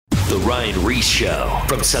The Ryan Ries Show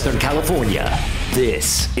from Southern California.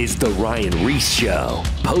 This is The Ryan Ries Show.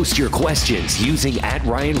 Post your questions using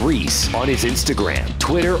 @Ryan Ries on his Instagram,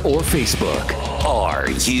 Twitter, or Facebook. Are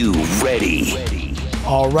you ready?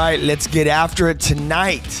 All right, let's get after it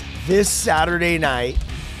tonight. This Saturday night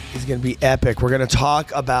is going to be epic. We're going to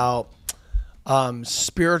talk about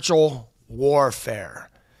spiritual warfare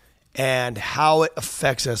and how it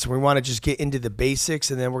affects us. We want to just get into the basics,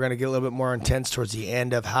 and then we're going to get a little bit more intense towards the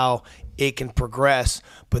end of how it can progress.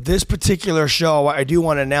 But this particular show, I do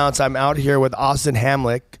want to announce I'm out here with Austin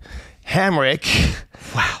Hamrick.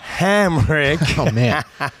 Wow. Hamrick. Oh, man.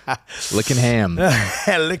 Licking ham.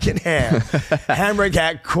 Licking ham. Hamrick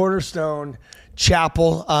at Cornerstone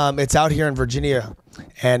Chapel. It's out here in Virginia.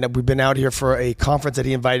 And we've been out here for a conference that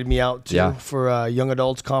he invited me out to for a young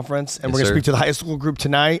adults conference. And we're going to speak to the high school group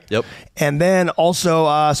tonight. Yep. And then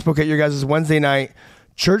also spoke at your guys' Wednesday night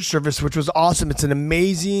church service, which was awesome. It's an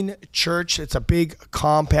amazing church. It's a big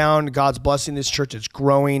compound. God's blessing this church. It's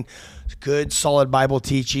growing. It's good, solid Bible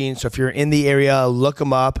teaching. So if you're in the area, look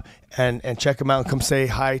them up and check them out and come say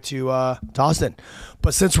hi to Austin.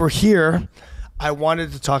 But since we're here, I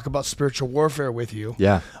wanted to talk about spiritual warfare with you.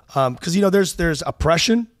 Yeah. Because, there's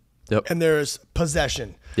oppression and there's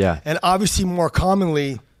possession. Yeah. And obviously more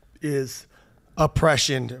commonly is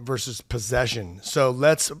oppression versus possession. So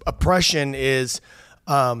oppression is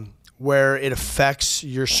where it affects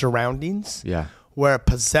your surroundings. Yeah. Where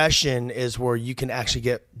possession is where you can actually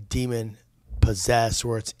get demon possessed,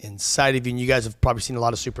 where it's inside of you. And you guys have probably seen a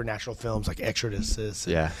lot of supernatural films like Exorcist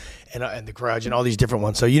and The Grudge and all these different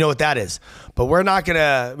ones. So you know what that is. But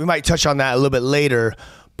we might touch on that a little bit later.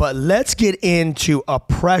 But let's get into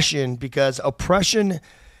oppression, because oppression,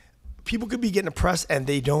 people could be getting oppressed and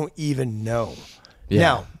they don't even know. Yeah.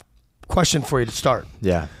 Now, question for you to start.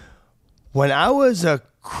 Yeah. When I wasn't a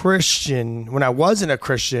Christian,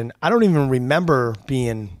 I don't even remember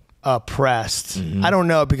being oppressed. Mm-hmm. I don't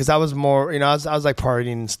know, because I was more, I was like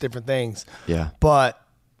partying and different things. Yeah. But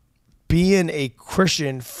being a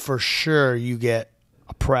Christian, for sure, you get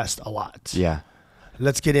oppressed a lot. Yeah.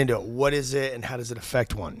 Let's get into it. What is it and how does it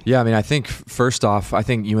affect one? Yeah. I mean, I think first off,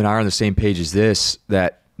 you and I are on the same page as this,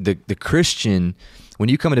 that the Christian, when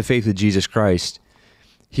you come into faith with Jesus Christ,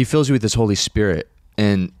 he fills you with his Holy Spirit.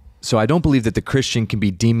 And so I don't believe that the Christian can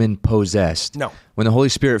be demon possessed. No. When the Holy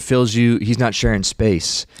Spirit fills you, he's not sharing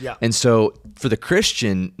space. Yeah. And so for the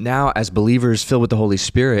Christian, now as believers filled with the Holy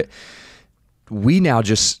Spirit, we now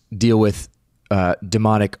just deal with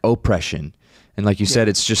demonic oppression. And like you said,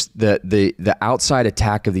 it's just the outside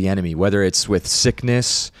attack of the enemy, whether it's with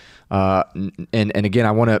sickness. And again,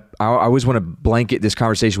 I always want to blanket this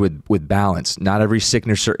conversation with balance. Not every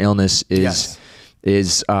sickness or illness is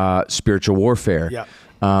spiritual warfare. Yeah.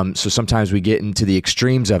 So sometimes we get into the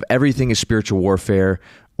extremes of everything is spiritual warfare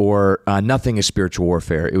or nothing is spiritual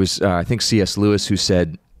warfare. It was, I think, C.S. Lewis who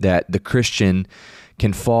said that the Christian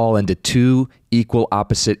can fall into two equal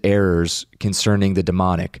opposite errors concerning the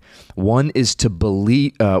demonic. One is to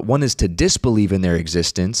disbelieve in their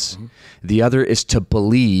existence. Mm-hmm. The other is to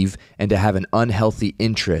believe and to have an unhealthy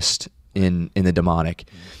interest in the demonic.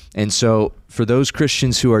 Mm-hmm. And so for those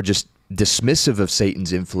Christians who are just dismissive of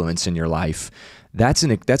Satan's influence in your life, that's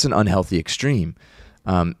an unhealthy extreme.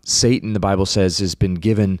 Satan, the Bible says, has been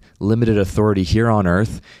given limited authority here on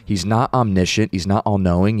earth. He's not omniscient. He's not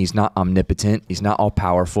all-knowing. He's not omnipotent. He's not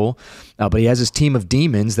all-powerful. But he has his team of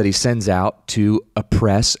demons that he sends out to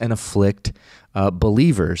oppress and afflict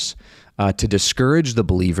believers, to discourage the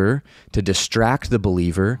believer, to distract the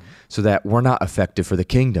believer, so that we're not effective for the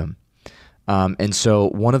kingdom. And so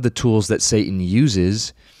one of the tools that Satan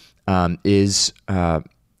uses is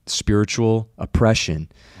spiritual oppression.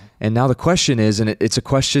 And now the question is, and it's a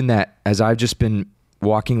question that, as I've just been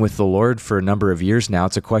walking with the Lord for a number of years now,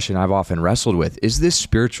 it's a question I've often wrestled with. Is this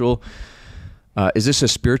spiritual? Is this a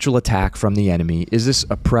spiritual attack from the enemy? Is this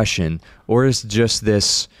oppression? Or is just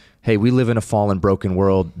this, hey, we live in a fallen, broken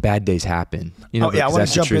world, bad days happen? I want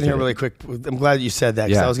to jump in here really quick. I'm glad that you said that,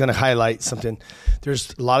 because I was going to highlight something.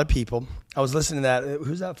 There's a lot of people. I was listening to that.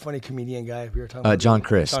 Who's that funny comedian guy we were talking about? John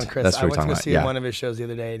Christ. John Christ. That's what I we're went talking to about. see one of his shows the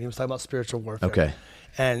other day, and he was talking about spiritual warfare. Okay.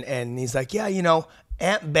 And he's like,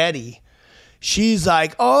 Aunt Betty, she's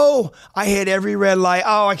like, oh, I hit every red light.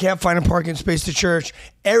 Oh, I can't find a parking space to church.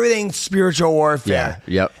 Everything's spiritual warfare.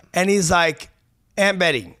 Yeah. Yep. And he's like, Aunt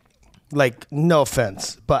Betty, like, no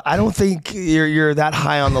offense, but I don't think you're that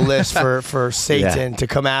high on the list for Satan to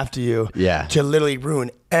come after you. Yeah. To literally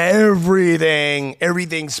ruin everything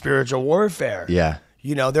spiritual warfare. Yeah.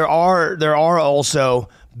 There are also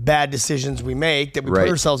bad decisions we make that we put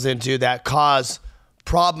ourselves into that cause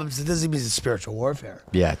problems. It doesn't mean it's spiritual warfare.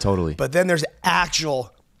 Yeah, totally. But then there's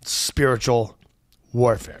actual spiritual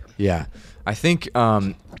warfare. Yeah. I think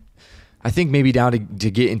maybe down to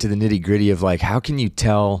get into the nitty gritty of like, how can you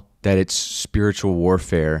tell that it's spiritual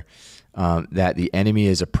warfare, that the enemy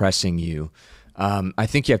is oppressing you? I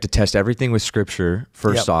think you have to test everything with Scripture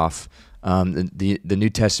first off. The New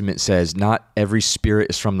Testament says not every spirit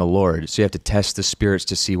is from the Lord, so you have to test the spirits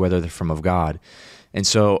to see whether they're from of God. And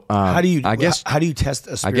so, how do you test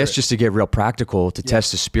a spirit? I guess just to get real practical, to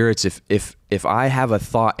test the spirits. If I have a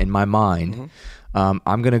thought in my mind, I'm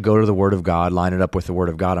going to go to the Word of God, line it up with the Word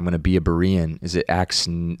of God. I'm going to be a Berean. Is it Acts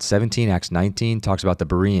 17, Acts 19 talks about the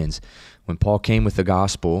Bereans. When Paul came with the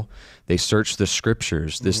gospel, they searched the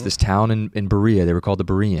Scriptures. This town in Berea, they were called the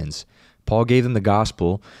Bereans. Paul gave them the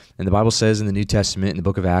gospel, and the Bible says in the New Testament, in the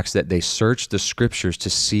book of Acts, that they searched the Scriptures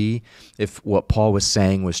to see if what Paul was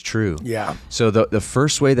saying was true. Yeah. So the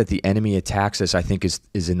first way that the enemy attacks us, I think,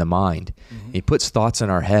 is in the mind. He puts thoughts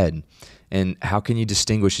in our head. And how can you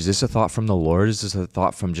distinguish, is this a thought from the Lord? Is this a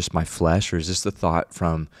thought from just my flesh? Or is this the thought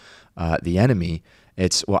from the enemy?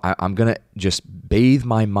 It's, I'm going to just bathe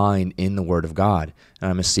my mind in the Word of God, and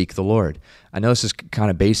I'm going to seek the Lord. I know this is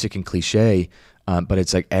kind of basic and cliche, but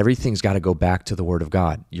it's like everything's got to go back to the Word of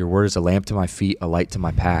God. Your Word is a lamp to my feet, a light to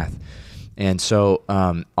my path. And so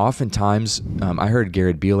oftentimes, I heard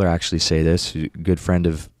Garrett Beeler actually say this, a good friend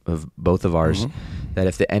of both of ours, that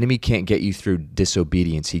if the enemy can't get you through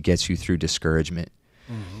disobedience, he gets you through discouragement.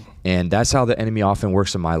 And that's how the enemy often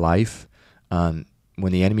works in my life.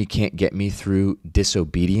 When the enemy can't get me through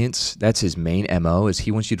disobedience, that's his main MO, is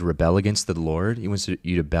he wants you to rebel against the Lord. He wants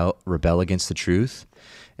you to rebel against the truth.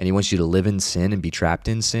 And he wants you to live in sin and be trapped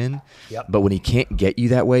in sin. Yep. But when he can't get you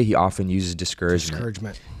that way, he often uses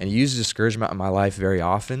discouragement. And he uses discouragement in my life very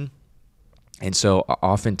often. And so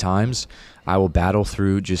oftentimes I will battle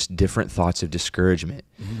through just different thoughts of discouragement.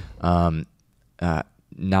 I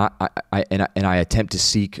attempt to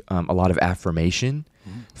seek a lot of affirmation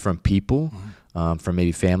from people, from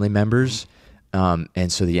maybe family members.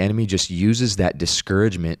 And so the enemy just uses that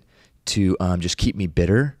discouragement to just keep me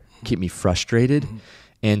bitter, keep me frustrated.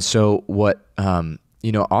 And so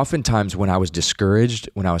oftentimes when I was discouraged,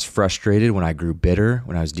 when I was frustrated, when I grew bitter,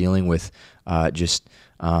 when I was dealing with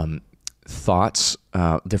thoughts,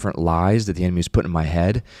 different lies that the enemy was putting in my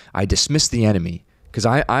head, I dismissed the enemy, because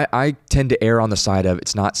I tend to err on the side of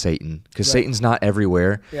it's not Satan, because Satan's not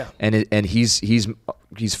everywhere, and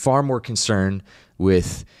he's far more concerned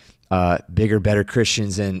with bigger, better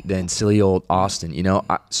Christians than silly old Austin,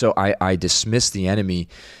 So I dismissed the enemy,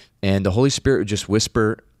 and the Holy Spirit would just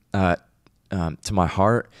whisper to my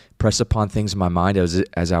heart, press upon things in my mind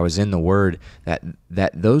as I was in the Word,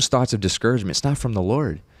 that those thoughts of discouragement, it's not from the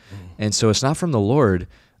Lord. And so it's not from the Lord.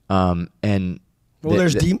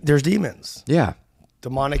 There's demons. Yeah.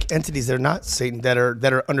 Demonic entities that are not Satan, that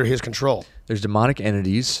are under his control. There's demonic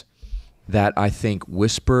entities that I think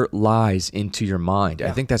whisper lies into your mind. Yeah.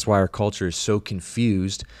 I think that's why our culture is so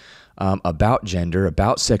confused about gender,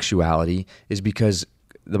 about sexuality, is because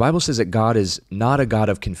the Bible says that God is not a God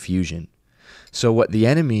of confusion. So what the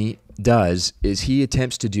enemy does is he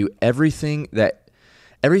attempts to do everything that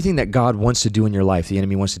God wants to do in your life. The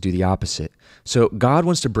enemy wants to do the opposite. So God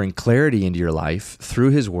wants to bring clarity into your life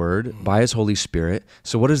through his Word, by his Holy Spirit.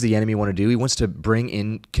 So what does the enemy want to do? He wants to bring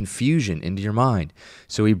in confusion into your mind.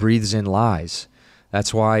 So he breathes in lies.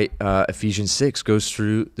 That's why Ephesians 6 goes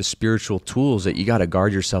through the spiritual tools that you got to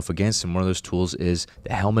guard yourself against. And one of those tools is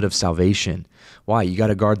the helmet of salvation. Why? You got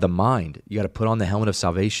to guard the mind. You got to put on the helmet of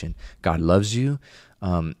salvation. God loves you.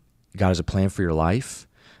 God has a plan for your life.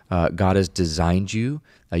 God has designed you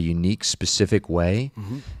a unique, specific way,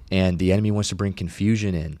 and the enemy wants to bring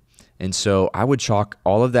confusion in. And so I would chalk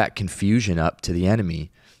all of that confusion up to the enemy.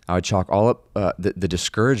 I would chalk all up the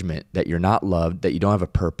discouragement that you're not loved, that you don't have a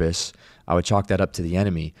purpose. I would chalk that up to the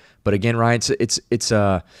enemy. But again, Ryan, it's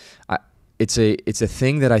a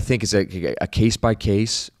thing that I think is a case by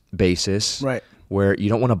case basis, right? Where you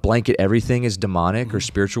don't want to blanket everything as demonic or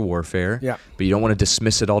spiritual warfare, but you don't want to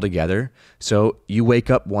dismiss it altogether. So you wake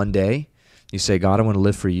up one day, you say, God, I want to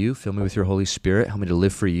live for you. Fill me with your Holy Spirit. Help me to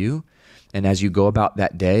live for you. And as you go about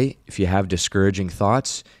that day, if you have discouraging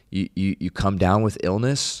thoughts, you come down with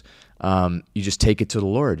illness, you just take it to the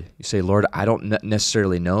Lord. You say, Lord, I don't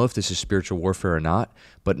necessarily know if this is spiritual warfare or not,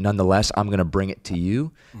 but nonetheless, I'm going to bring it to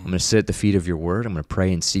you. I'm going to sit at the feet of your Word. I'm going to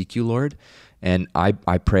pray and seek you, Lord. And I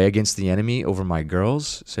pray against the enemy over my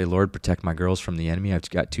girls. Say, Lord, protect my girls from the enemy. I've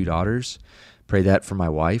got 2 daughters. Pray that for my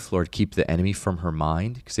wife. Lord, keep the enemy from her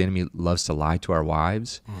mind, because the enemy loves to lie to our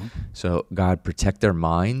wives. So, God, protect their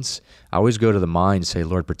minds. I always go to the mind and say,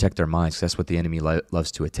 Lord, protect their minds, because that's what the enemy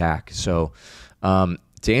loves to attack. So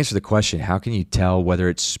to answer the question, how can you tell whether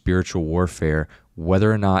it's spiritual warfare,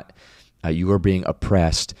 whether or not you are being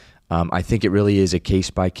oppressed? I think it really is a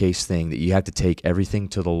case-by-case thing that you have to take everything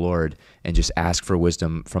to the Lord and just ask for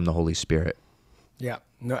wisdom from the Holy Spirit. Yeah,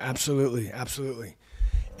 no, absolutely, absolutely.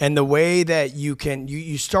 And the way that you can,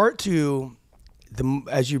 you start to,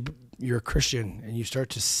 as you're a Christian and you start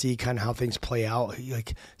to see kind of how things play out,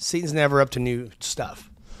 like Satan's never up to new stuff.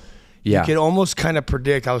 Yeah. You can almost kind of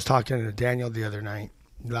predict. I was talking to Daniel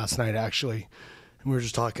last night actually, and we were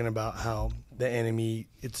just talking about how the enemy,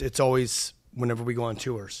 it's always, whenever we go on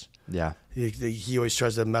tours. Yeah. He always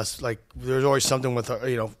tries to mess, like there's always something with,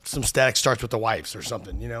 some static starts with the wives or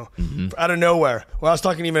something, Mm-hmm. out of nowhere. Well, I was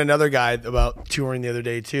talking to even another guy about touring the other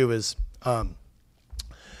day too, is,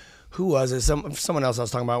 who was it? Someone else I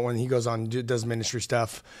was talking about when he goes on, does ministry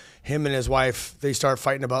stuff. Him and his wife, they start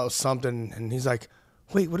fighting about something, and he's like,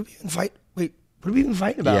 wait, what are we even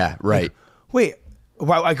fighting about? Yeah, right. Like, wait,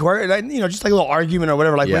 why, just like a little argument or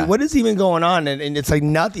whatever. Like, wait, what is even going on? And it's like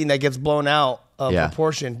nothing that gets blown out of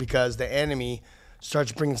proportion because the enemy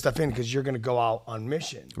starts bringing stuff in because you're going to go out on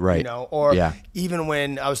mission. Right. Or even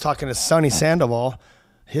when I was talking to Sonny Sandoval,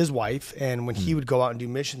 his wife, and when he would go out and do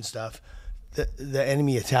mission stuff, the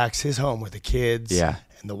enemy attacks his home with the kids and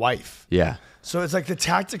the wife. Yeah. So it's like the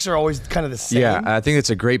tactics are always kind of the same. Yeah, I think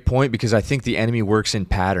it's a great point because I think the enemy works in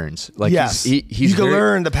patterns. Like yes, he's you can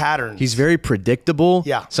learn the patterns. He's very predictable.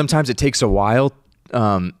 Yeah. Sometimes it takes a while,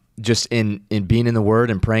 just in being in the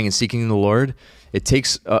Word and praying and seeking the Lord. It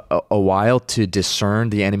takes a while to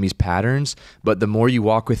discern the enemy's patterns. But the more you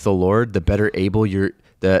walk with the Lord, the better able you're.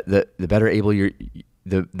 The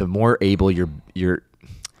more able you're.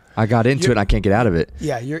 I got into it and I can't get out of it.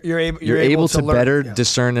 Yeah, you're able to learn, better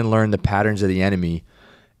discern and learn the patterns of the enemy.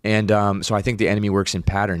 And so I think the enemy works in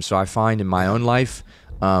patterns. So I find in my own life,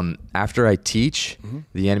 after I teach,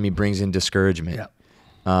 the enemy brings in discouragement.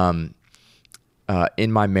 Yeah.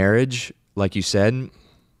 In my marriage, like you said,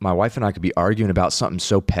 my wife and I could be arguing about something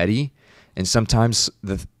so petty. And sometimes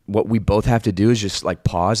what we both have to do is just like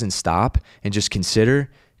pause and stop and just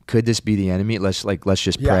consider, could this be the enemy? Let's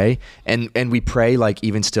just pray. And we pray like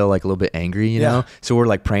even still like a little bit angry, you know? So we're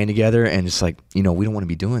like praying together and it's like, we don't want to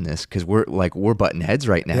be doing this because we're butting heads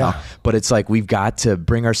right now. Yeah. But it's like we've got to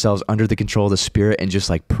bring ourselves under the control of the Spirit and just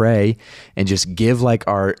like pray and just give like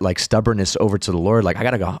our like stubbornness over to the Lord. Like I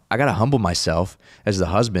gotta humble myself as the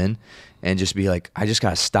husband and just be like, I just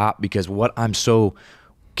gotta stop because what I'm so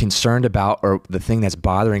concerned about or the thing that's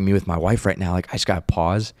bothering me with my wife right now, like I just gotta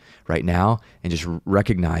pause right now and just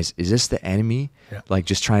recognize, is this the enemy like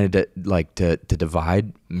just trying to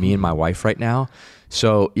divide me and my wife right now?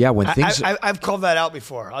 So when things I've called that out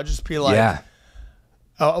before. I'll just be like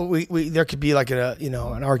we there could be like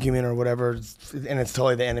an argument or whatever and it's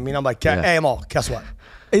totally the enemy and I'm like, hey Amal, guess what,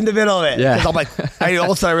 in the middle of it, because I'm like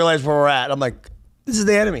all of a sudden I realize where we're at. I'm like, this is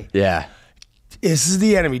the enemy. This is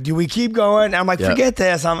the enemy. Do we keep going? And I'm like, forget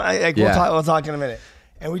this. We'll talk in a minute.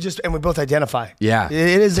 And we both identify. Yeah.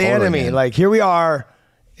 It is the enemy. Man. Like here we are.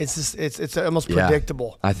 It's just, it's almost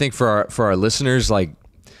predictable. I think for our listeners, like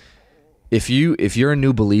if you're a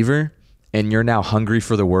new believer and you're now hungry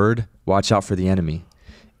for the word, watch out for the enemy.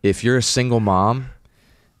 If you're a single mom,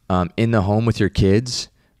 in the home with your kids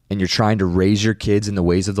and you're trying to raise your kids in the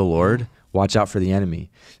ways of the Lord, watch out for the enemy.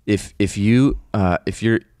 If you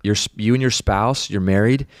and your spouse, you're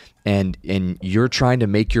married and you're trying to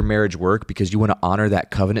make your marriage work because you want to honor that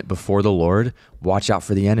covenant before the Lord, watch out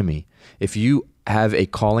for the enemy. If you have a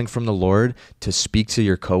calling from the Lord to speak to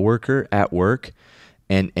your coworker at work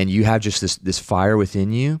and you have just this fire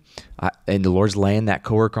within you and the Lord's laying that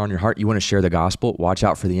coworker on your heart, you want to share the gospel, watch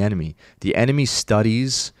out for the enemy. The enemy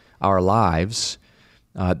studies our lives.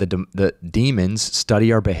 The demons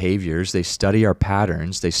study our behaviors. They study our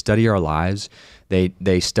patterns. They study our lives.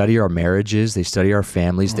 They study our marriages. They study our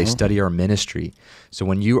families. They study our ministry. So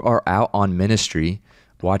when you are out on ministry,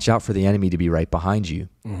 watch out for the enemy to be right behind you.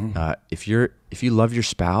 If you love your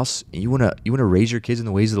spouse and you wanna raise your kids in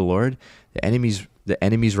the ways of the Lord, the enemy's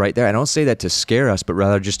right there. I don't say that to scare us, but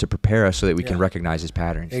rather just to prepare us so that we can recognize his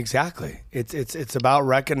patterns. Exactly. It's about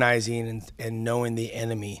recognizing and knowing the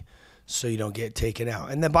enemy, so you don't get taken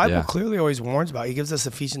out. And the Bible clearly always warns about it. He gives us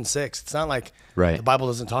Ephesians 6. It's not like the Bible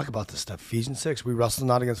doesn't talk about this stuff. Ephesians 6, we wrestle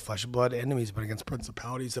not against flesh and blood enemies, but against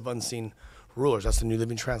principalities of unseen rulers. That's the New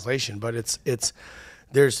Living Translation. But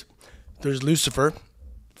there's Lucifer,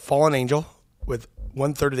 fallen angel, with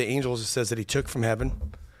 1/3 of the angels, it says that he took from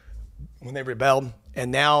heaven when they rebelled.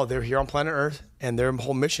 And now they're here on planet Earth, and their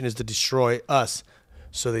whole mission is to destroy us.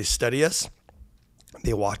 So they study us.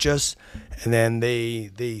 They watch us, and then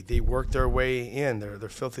they work their way in. They're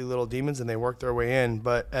filthy little demons, and they work their way in.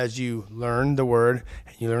 But as you learn the word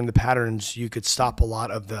and you learn the patterns, you could stop a lot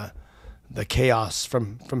of the chaos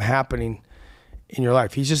from happening in your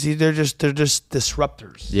life. They're just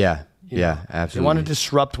disruptors. Yeah, know? Absolutely. They want to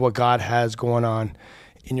disrupt what God has going on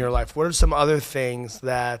in your life. What are some other things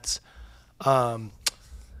that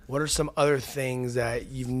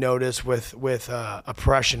you've noticed with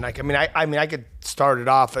oppression? Like, I mean, I could start it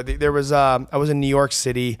off. There was I was in New York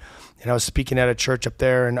City, and I was speaking at a church up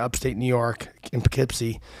there in upstate New York in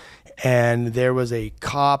Poughkeepsie, and there was a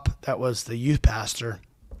cop that was the youth pastor,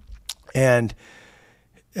 and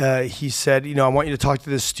he said, I want you to talk to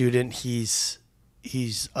this student. He's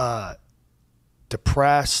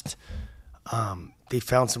depressed. They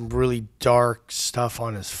found some really dark stuff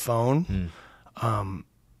on his phone.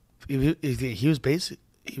 He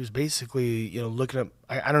was basically, looking up.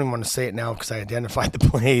 I don't even want to say it now because I identified the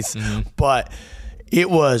place, but it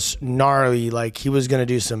was gnarly. Like, he was going to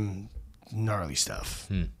do some gnarly stuff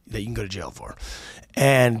that you can go to jail for,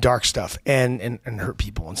 and dark stuff, and hurt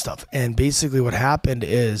people and stuff. And basically, what happened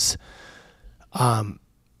is,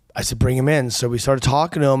 I said, bring him in. So we started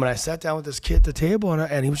talking to him, and I sat down with this kid at the table,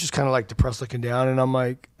 and he was just kind of like depressed, looking down. And I'm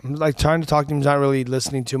like trying to talk to him. He's not really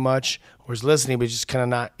listening too much, or he's listening, but he's just kind of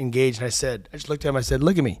not engaged. And I just looked at him. I said,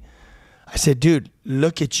 look at me. I said, dude,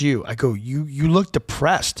 look at you. I go, you look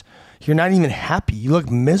depressed. You're not even happy. You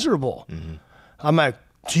look miserable. I'm like,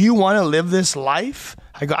 do you want to live this life?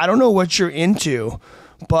 I go, I don't know what you're into,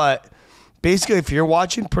 but basically, if you're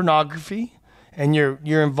watching pornography and you're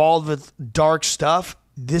involved with dark stuff,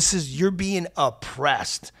 you're being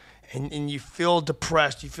oppressed, and you feel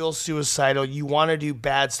depressed, you feel suicidal, you want to do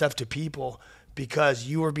bad stuff to people because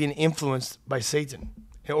you are being influenced by Satan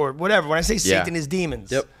or whatever. When I say Satan is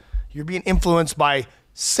demons, you're being influenced by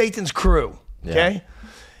Satan's crew. Okay.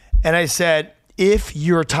 And I said, if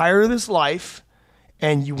you're tired of this life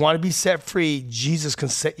and you want to be set free, Jesus can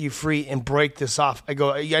set you free and break this off. I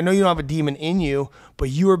go, I know you don't have a demon in you, but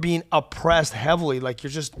you are being oppressed heavily. Like,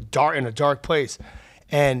 you're just in a dark place.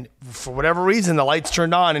 And for whatever reason, the lights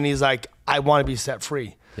turned on, and he's like, I want to be set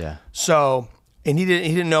free. Yeah. So, and he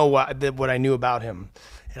didn't know what I knew about him.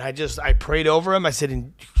 And I prayed over him. I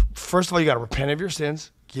said, first of all, you got to repent of your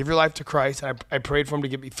sins, give your life to Christ. And I prayed for him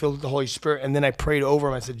to be filled with the Holy Spirit. And then I prayed over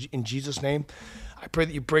him. I said, in Jesus' name, I pray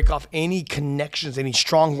that you break off any connections, any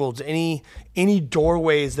strongholds, any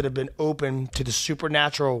doorways that have been open to the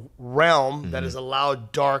supernatural realm that has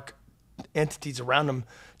allowed dark entities around him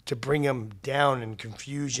to bring him down in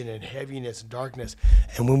confusion and heaviness and darkness.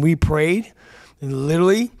 And when we prayed,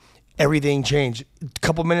 literally everything changed. A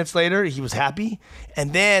couple minutes later, he was happy.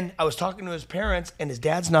 And then I was talking to his parents, and his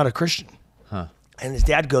dad's not a Christian. And his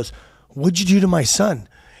dad goes, what'd you do to my son?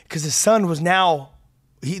 Because his son was now,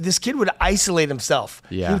 this kid would isolate himself.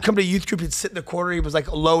 He would come to a youth group, he'd sit in the corner, he was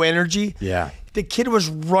like low energy. The kid was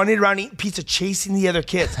running around eating pizza, chasing the other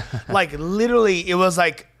kids. Like, literally, it was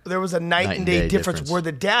like, there was a night and day difference where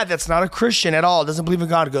the dad, that's not a Christian at all, doesn't believe in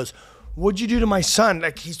God, goes, what'd you do to my son?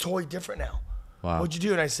 Like, he's totally different now. What'd you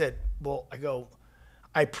do? And I said,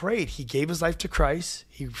 I prayed. He gave his life to Christ.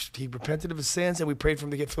 He repented of his sins, and we prayed for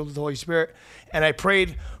him to get filled with the Holy Spirit. And I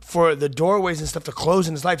prayed for the doorways and stuff to close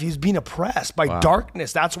in his life. He was being oppressed by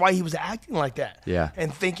darkness. That's why he was acting like that.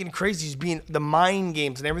 And thinking crazy. He's being the mind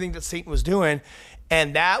games and everything that Satan was doing.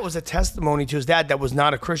 And that was a testimony to his dad that was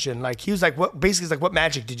not a Christian. Like, he was like, what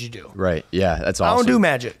magic did you do? Right. Yeah. That's awesome. I don't do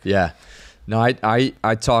magic. Yeah. No,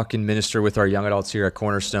 I talk and minister with our young adults here at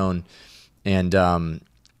Cornerstone, and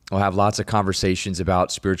we'll have lots of conversations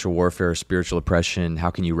about spiritual warfare, spiritual oppression. How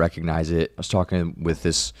can you recognize it? I was talking with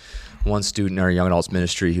this one student in our young adults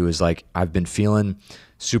ministry who was like, I've been feeling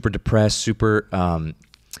super depressed, super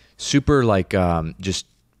like just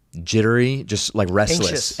jittery, just like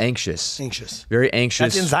restless, anxious, very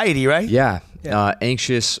anxious. That's anxiety, right? Yeah.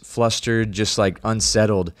 Anxious, flustered, just like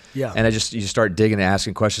unsettled. Yeah. And you start digging and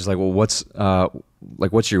asking questions like, well,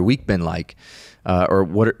 what's your week been like? Or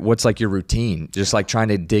what's like your routine? Just like trying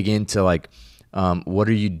to dig into like, what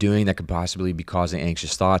are you doing that could possibly be causing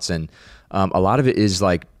anxious thoughts? And a lot of it is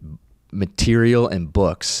like material and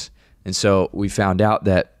books. And so we found out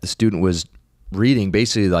that the student was reading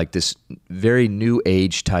basically like this very new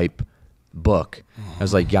age type book. I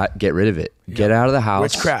was like, get rid of it. Get out of the house.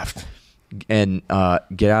 Witchcraft. And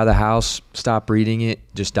get out of the house, stop reading it,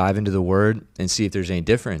 just dive into the word and see if there's any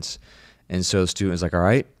difference. And so the student was like, all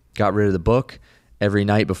right, got rid of the book. Every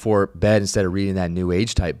night before bed, instead of reading that new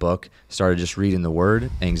age type book, started just reading the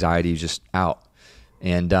word. Anxiety was just out.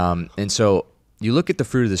 And so you look at the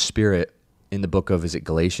fruit of the Spirit in the book of, is it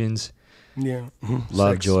Galatians? Yeah.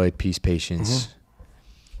 Love, joy, peace, patience.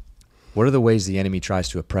 What are the ways the enemy tries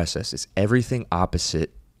to oppress us? It's everything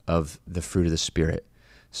opposite of the fruit of the Spirit.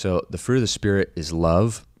 So the fruit of the Spirit is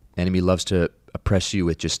love. Enemy loves to oppress you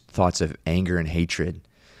with just thoughts of anger and hatred.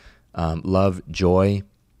 Love, joy,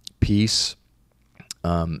 peace.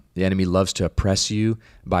 The enemy loves to oppress you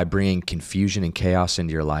by bringing confusion and chaos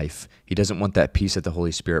into your life. He doesn't want that peace that the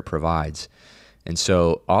Holy Spirit provides. And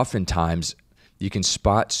so oftentimes you can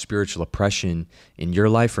spot spiritual oppression in your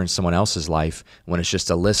life or in someone else's life when it's just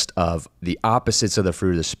a list of the opposites of the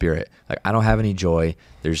fruit of the Spirit. Like, I don't have any joy.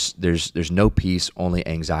 There's no peace, only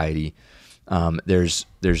anxiety. There's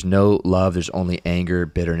no love. There's only anger,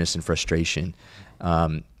 bitterness, and frustration.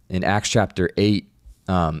 In Acts chapter 8,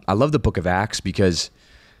 I love the book of Acts because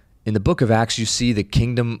in the book of Acts, you see the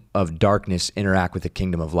kingdom of darkness interact with the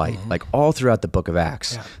kingdom of light, like all throughout the book of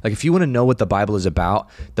Acts. Yeah. Like, if you want to know what the Bible is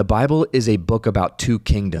about, the Bible is a book about two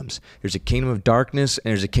kingdoms. There's a kingdom of darkness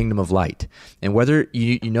and there's a kingdom of light. And whether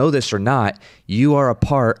you know this or not, you are a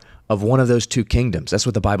part of one of those two kingdoms. That's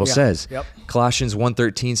what the Bible says. Yep. Colossians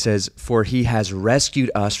 1:13 says, "For he has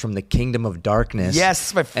rescued us from the kingdom of darkness."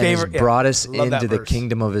 Yes, my favorite. And has brought us into the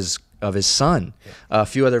kingdom of his Son. Yeah. A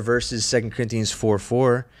few other verses, 2 Corinthians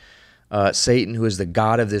 4:4. Satan, who is the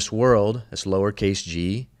god of this world, that's lowercase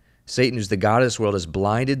g, Satan, who's the god of this world, has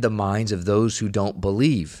blinded the minds of those who don't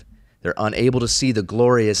believe. They're unable to see the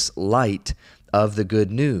glorious light of the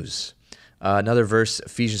good news. Another verse,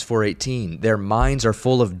 Ephesians 4:18, their minds are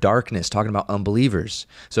full of darkness, talking about unbelievers.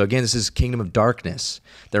 So again, this is kingdom of darkness.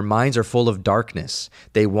 Their minds are full of darkness.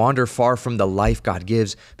 They wander far from the life God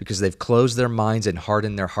gives because they've closed their minds and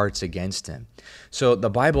hardened their hearts against him. So the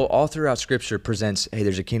Bible all throughout Scripture presents, hey,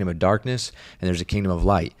 there's a kingdom of darkness and there's a kingdom of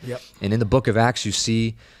light. Yep. And in the book of Acts, you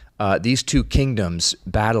see these two kingdoms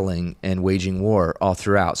battling and waging war all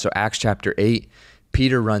throughout. So Acts chapter 8,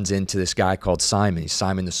 Peter runs into this guy called Simon. He's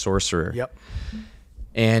Simon the sorcerer. Yep.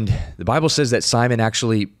 And the Bible says that Simon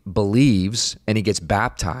actually believes and he gets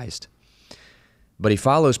baptized. But he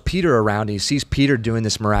follows Peter around and he sees Peter doing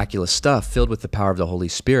this miraculous stuff filled with the power of the Holy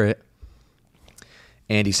Spirit.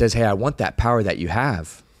 And he says, hey, I want that power that you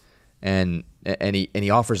have. And he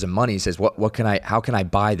offers him money. He says, how can I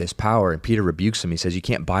buy this power? And Peter rebukes him. He says, you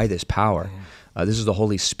can't buy this power. This is the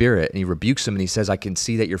Holy Spirit. And he rebukes him and he says, I can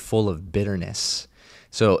see that you're full of bitterness.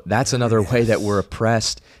 So that's another way that we're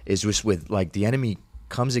oppressed, is just with, like, the enemy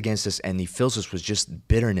comes against us and he fills us with just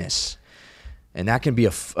bitterness. And that can be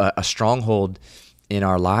a stronghold in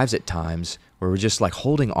our lives at times, where we're just like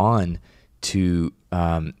holding on to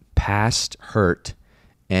past hurt,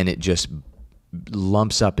 and it just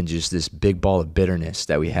lumps up in just this big ball of bitterness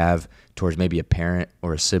that we have towards maybe a parent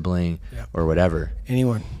or a sibling or whatever.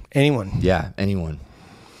 Anyone. Yeah, anyone.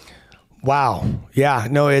 Wow. Yeah.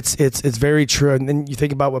 No, it's very true. And then you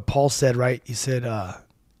think about what Paul said, right? He said, I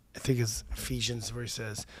think it's Ephesians, where he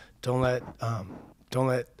says, "Don't let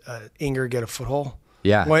anger get a foothold."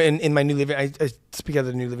 Yeah. Well, in my New Living, I speak out of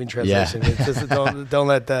the New Living Translation. Yeah. It says, don't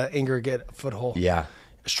let the anger get a foothold. Yeah.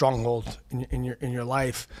 A stronghold in your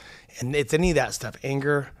life, and it's any of that stuff: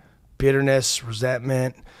 anger, bitterness,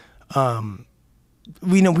 resentment.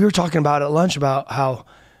 We were talking about at lunch about how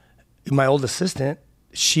my old assistant,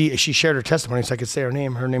 she shared her testimony, so I could say her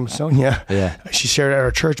name. Her name was Sonia. Yeah. She shared it at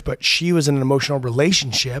our church, but she was in an emotional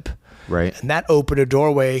relationship. Right. And that opened a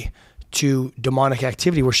doorway to demonic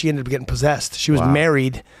activity where she ended up getting possessed. She was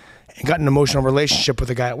married and got an emotional relationship with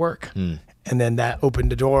a guy at work. And then that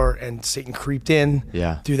opened the door and Satan creeped in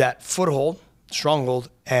through that stronghold.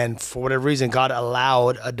 And for whatever reason, God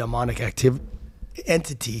allowed a demonic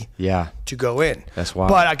entity to go in. That's wild.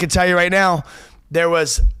 But I can tell you right now, there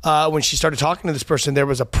was, when she started talking to this person, there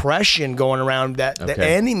was oppression going around that the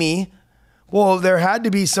enemy, there had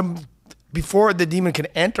to be some, before the demon could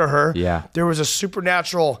enter her, there was a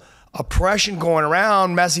supernatural oppression going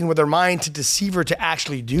around, messing with her mind to deceive her to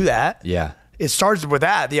actually do that. Yeah. It starts with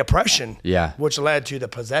that, the oppression, which led to the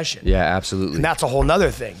possession. Yeah, absolutely. And that's a whole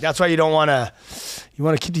nother thing. That's why you want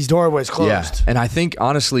to keep these doorways closed. Yeah. And I think,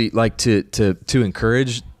 honestly, like to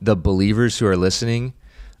encourage the believers who are listening,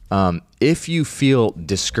 if you feel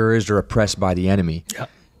discouraged or oppressed by the enemy,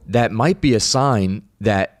 that might be a sign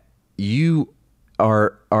that you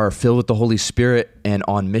are filled with the Holy Spirit and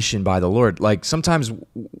on mission by the Lord. Like, sometimes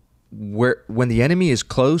when the enemy is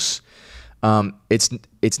close,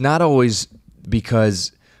 it's not always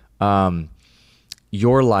because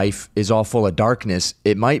your life is all full of darkness.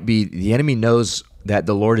 It might be the enemy knows that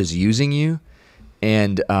the Lord is using you,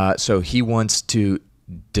 and so he wants to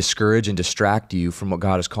discourage and distract you from what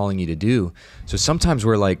God is calling you to do. So sometimes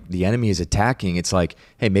where, like, the enemy is attacking, it's like,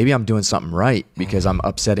 hey, maybe I'm doing something right because I'm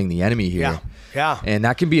upsetting the enemy here. Yeah. And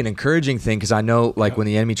that can be an encouraging thing, because I know, like, when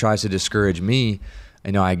the enemy tries to discourage me,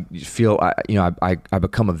 I feel, I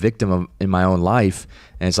become a victim in my own life.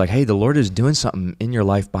 And it's like, hey, the Lord is doing something in your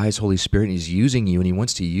life by his Holy Spirit, and he's using you, and he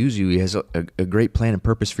wants to use you. He has a great plan and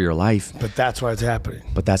purpose for your life. But that's why it's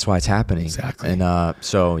happening. Exactly. And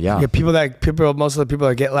so, yeah. Most of the people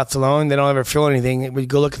that get left alone, they don't ever feel anything. We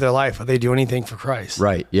go look at their life. Are they do anything for Christ?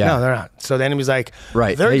 Right. Yeah. No, they're not. So the enemy's like,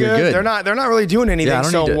 right. They're hey, good. You're good. They're not really doing anything. Yeah,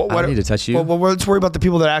 I don't need to touch you. Well, let's worry about the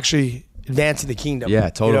people that are actually advancing the kingdom. Yeah,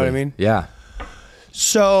 totally. You know what I mean? Yeah.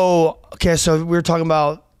 So, okay, so we were talking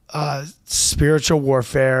about spiritual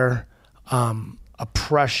warfare,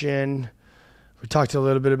 oppression. We talked a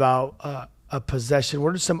little bit about a possession.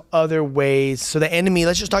 What are some other ways? So the enemy,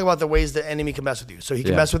 let's just talk about the ways the enemy can mess with you. So he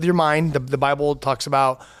can mess with your mind. The Bible talks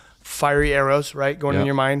about fiery arrows, right? Going in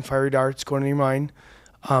your mind, fiery darts going in your mind.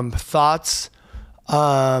 Thoughts.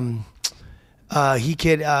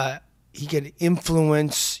 He could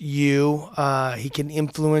influence you. He can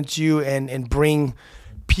influence you and bring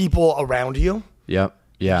people around you. Yep.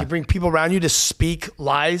 Yeah. He can bring people around you to speak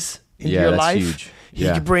lies into your that's life. Huge. He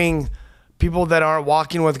can bring people that aren't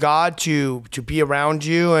walking with God to be around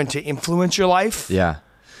you and to influence your life. Yeah.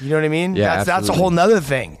 You know what I mean? Yeah, that's a whole nother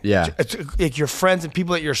thing. Yeah. It's like your friends and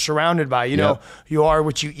people that you're surrounded by. You know, you are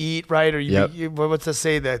what you eat, right? Or what's that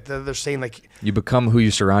say that they're saying, like, you become who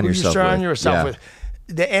you surround yourself with.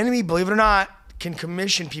 The enemy, believe it or not, can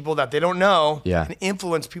commission people that they don't know and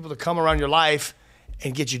influence people to come around your life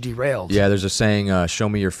and get you derailed. Yeah, there's a saying, show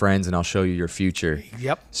me your friends and I'll show you your future.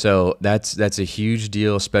 Yep. So that's a huge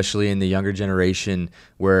deal, especially in the younger generation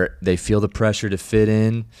where they feel the pressure to fit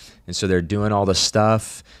in, and so they're doing all the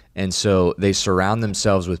stuff, and so they surround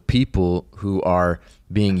themselves with people who are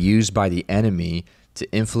being used by the enemy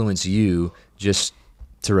to influence you just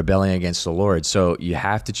to rebelling against the Lord. So you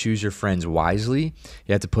have to choose your friends wisely.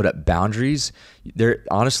 You have to put up boundaries. There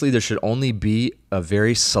should only be a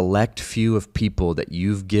very select few of people that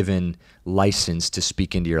you've given license to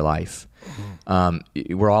speak into your life.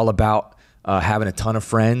 We're all about having a ton of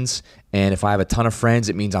friends, and if I have a ton of friends,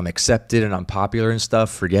 it means I'm accepted and I'm popular and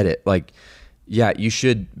stuff. Forget it. Like, yeah, you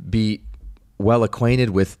should be well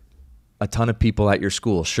acquainted with a ton of people at your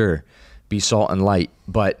school. Sure, be salt and light,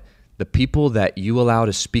 but the people that you allow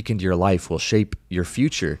to speak into your life will shape your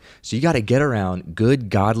future. So you got to get around good,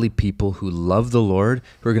 godly people who love the Lord,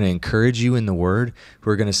 who are going to encourage you in the Word, who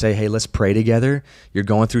are going to say, hey, let's pray together. You're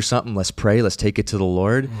going through something, let's pray, let's take it to the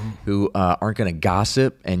Lord, who aren't going to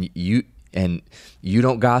gossip, and you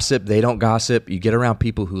don't gossip, they don't gossip. You get around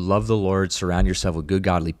people who love the Lord, surround yourself with good,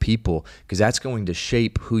 godly people, because that's going to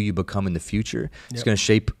shape who you become in the future. It's going to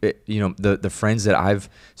shape, the friends that I've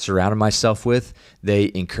surrounded myself with.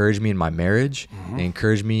 They encourage me in my marriage. They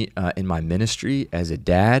encourage me in my ministry as a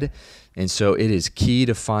dad. And so it is key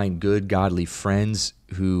to find good, godly friends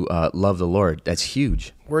who love the Lord. That's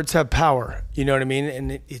huge. Words have power. You know what I mean?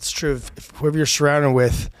 And it's true. If whoever you're surrounded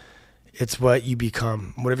with, it's what you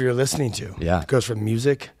become, whatever you're listening to. Yeah. It goes from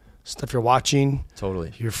music, stuff you're watching.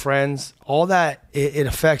 Totally. Your friends, all that, it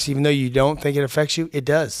affects, even though you don't think it affects you, it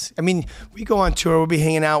does. I mean, we go on tour, we'll be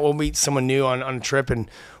hanging out, we'll meet someone new on a trip,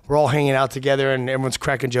 and we're all hanging out together, and everyone's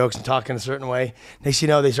cracking jokes and talking a certain way. Next thing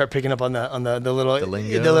you know, they start picking up on the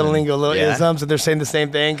lingo, isms, and they're saying the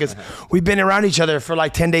same thing, because we've been around each other for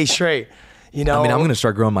like 10 days straight. You know, I mean, I'm going to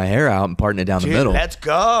start growing my hair out and parting it down the middle. Let's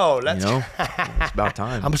go. It's about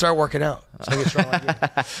time. I'm going to start working out. So I get strong like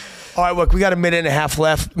you. All right, look, we got a minute and a half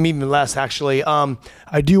left, maybe less, actually.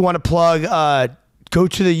 I do want to plug, go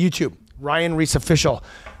to the YouTube, Ryan Ries Official.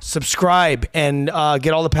 Subscribe and get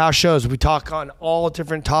all the past shows. We talk on all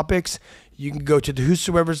different topics. You can go to the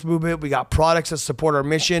Whosoever's Movement. We got products that support our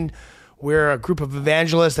mission. We're a group of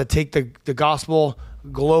evangelists that take the gospel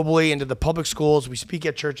globally into the public schools. We speak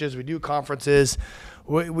at churches. We do conferences.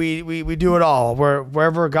 We do it all.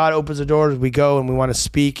 Wherever God opens the doors, we go, and we want to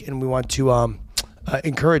speak, and we want to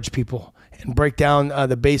encourage people and break down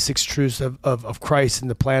the basics truths of Christ and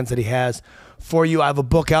the plans that he has for you. I have a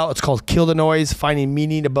book out. It's called Kill the Noise, Finding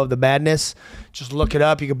Meaning Above the Madness. Just look it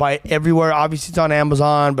up. You can buy it everywhere. Obviously, it's on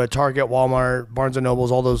Amazon, but Target, Walmart, Barnes &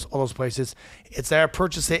 Nobles, all those places. It's there.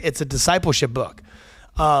 Purchase it. It's a discipleship book.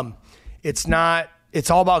 It's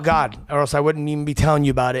all about God, or else I wouldn't even be telling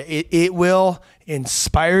you about it. It will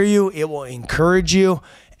inspire you. It will encourage you,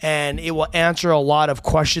 and it will answer a lot of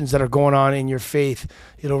questions that are going on in your faith.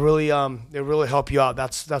 It'll really help you out.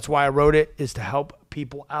 That's why I wrote it, is to help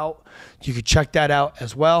people out. You can check that out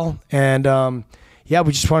as well. And I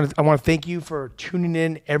want to thank you for tuning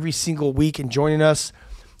in every single week and joining us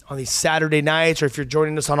on these Saturday nights, or if you're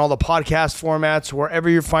joining us on all the podcast formats, wherever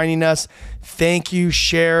you're finding us. Thank you.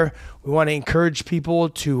 Share. We want to encourage people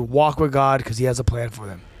to walk with God because he has a plan for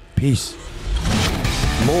them. Peace.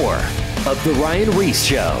 More of The Ryan Ries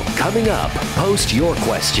Show. Coming up, post your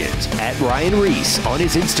questions at Ryan Ries on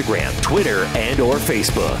his Instagram, Twitter, and or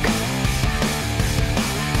Facebook.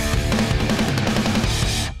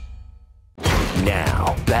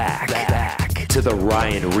 Now, back to The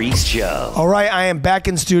Ryan Ries Show. All right, I am back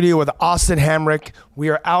in studio with Austin Hamrick. We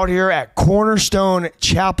are out here at Cornerstone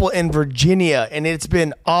Chapel in Virginia, and it's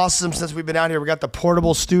been awesome since we've been out here. We got the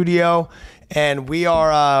portable studio, and we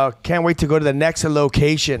are can't wait to go to the next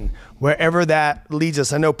location, wherever that leads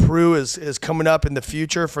us. I know Peru is coming up in the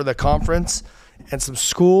future for the conference and some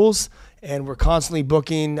schools, and we're constantly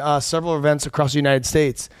booking several events across the United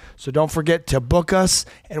States. So don't forget to book us,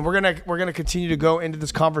 and we're gonna continue to go into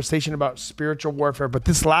this conversation about spiritual warfare. But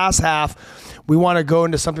this last half, we want to go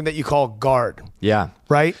into something that you call guard. Yeah.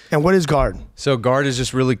 Right? And what is guard? So guard is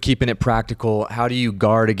just really keeping it practical. How do you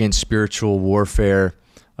guard against spiritual warfare?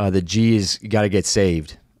 The G is you got to get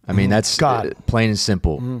saved. I mean, that's plain and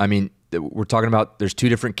simple. I mean, we're talking about there's two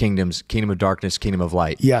different kingdoms, kingdom of darkness, kingdom of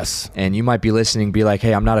light. Yes. And you might be listening, be like,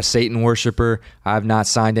 hey, I'm not a Satan worshiper. I've not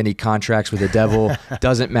signed any contracts with the devil.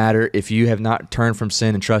 Doesn't matter. If you have not turned from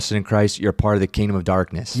sin and trusted in Christ, you're part of the kingdom of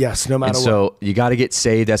darkness. Yes, no matter what. So you got to get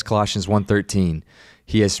saved. That's Colossians 1:13.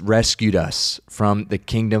 He has rescued us from the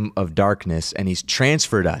kingdom of darkness, and he's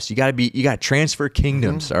transferred us. You got to transfer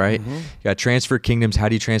kingdoms, all right? You got to transfer kingdoms. How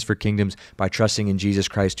do you transfer kingdoms? By trusting in Jesus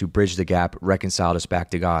Christ, who bridged the gap, reconciled us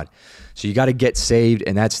back to God. So you got to get saved,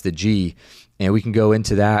 and that's the G. And we can go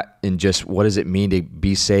into that and just what does it mean to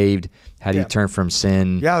be saved? How do you turn from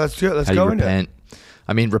sin? Yeah, let's do it. Let's How do go you into repent?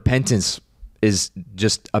 I mean, repentance is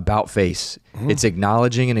just about face. It's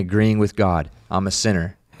acknowledging and agreeing with God. I'm a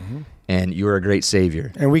sinner. And you are a great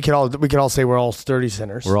Savior. And we can all say we're all dirty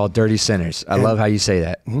sinners. We're all dirty sinners. I love how you say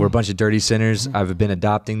that. We're a bunch of dirty sinners. I've been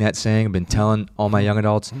adopting that saying. I've been telling all my young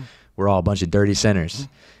adults, we're all a bunch of dirty sinners.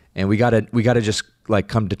 And we gotta just like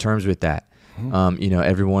come to terms with that.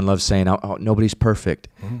 Everyone loves saying, oh, nobody's perfect.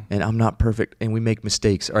 And I'm not perfect. And we make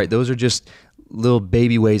mistakes. All right, those are just little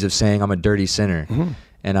baby ways of saying I'm a dirty sinner.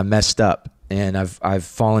 And I messed up. And I've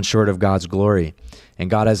fallen short of God's glory. And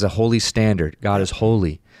God has a holy standard. God is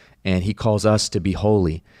holy. And he calls us to be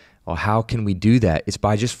holy. Well, how can we do that? It's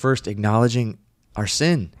by just first acknowledging our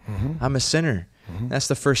sin. I'm a sinner. That's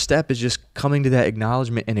the first step, is just coming to that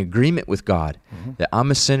acknowledgement and agreement with God that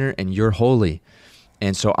I'm a sinner and you're holy.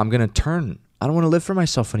 And so I'm going to turn. I don't want to live for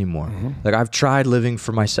myself anymore. Like I've tried living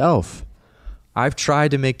for myself. I've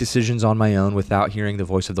tried to make decisions on my own without hearing the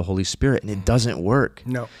voice of the Holy Spirit, and it doesn't work.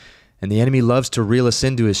 No. And the enemy loves to reel us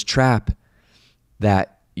into his trap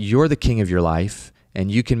that you're the king of your life, and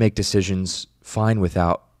you can make decisions fine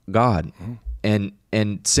without God. And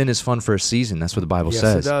sin is fun for a season. That's what the Bible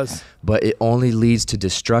says. Yes, it does. But it only leads to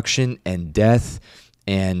destruction and death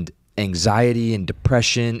and anxiety and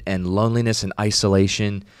depression and loneliness and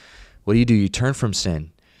isolation. What do? You turn from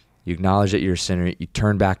sin. You acknowledge that you're a sinner. You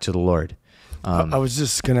turn back to the Lord. I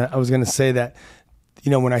was gonna say that,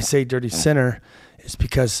 when I say dirty sinner, it's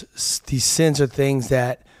because these sins are things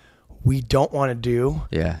that we don't want to do.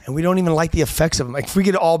 Yeah. And we don't even like the effects of them. Like if we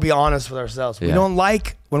could all be honest with ourselves, we don't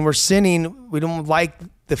like when we're sinning, we don't like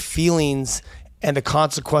the feelings and the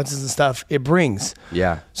consequences and stuff it brings.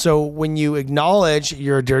 Yeah. So when you acknowledge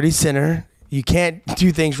you're a dirty sinner, you can't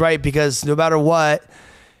do things right, because no matter what,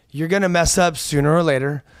 you're going to mess up sooner or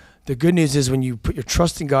later. The good news is when you put your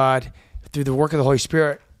trust in God through the work of the Holy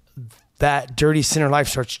Spirit, that dirty sinner life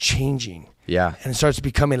starts changing. Yeah. And it starts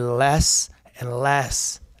becoming less and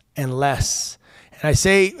less and less.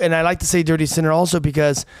 And I like to say dirty sinner also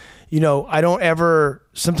because,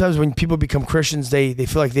 sometimes when people become Christians, they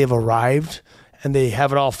feel like they've arrived and they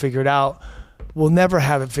have it all figured out. We'll never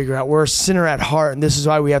have it figured out. We're a sinner at heart, and this is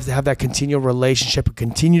why we have to have that continual relationship and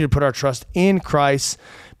continue to put our trust in Christ,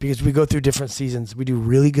 because we go through different seasons. We do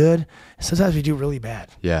really good, and sometimes we do really bad.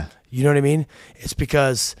 Yeah. You know what I mean? It's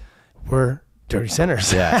because we're dirty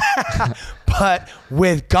sinners. Yeah. But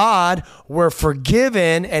with God, we're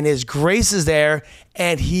forgiven, and his grace is there,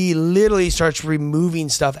 and he literally starts removing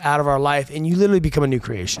stuff out of our life, and you literally become a new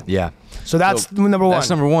creation. Yeah. So that's number one. That's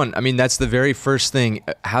number one. I mean, that's the very first thing.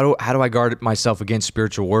 How do I guard myself against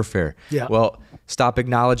spiritual warfare? Yeah. Well, stop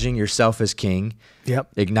acknowledging yourself as king.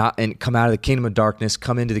 Yep. And come out of the kingdom of darkness,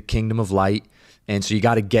 come into the kingdom of light. And so you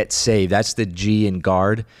got to get saved. That's the G in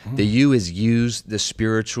guard. The U is use the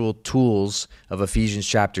spiritual tools of Ephesians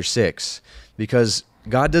chapter 6. Because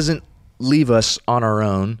God doesn't leave us on our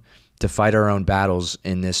own to fight our own battles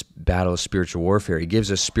in this battle of spiritual warfare. He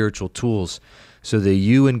gives us spiritual tools. So the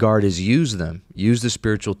U in guard is use them. Use the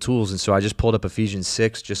spiritual tools. And so I just pulled up Ephesians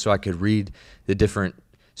 6 just so I could read the different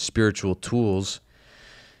spiritual tools.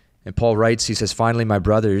 And Paul writes, he says, finally, my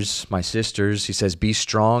brothers, my sisters, he says, be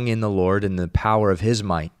strong in the Lord and the power of his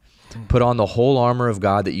might. Put on the whole armor of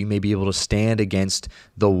God that you may be able to stand against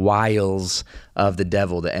the wiles of the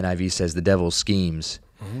devil. The NIV says the devil's schemes.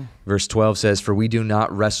 Verse 12 says, for we do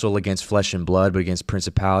not wrestle against flesh and blood, but against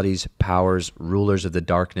principalities, powers, rulers of the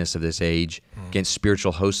darkness of this age, against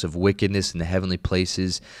spiritual hosts of wickedness in the heavenly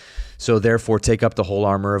places. So therefore, take up the whole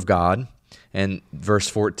armor of God. And verse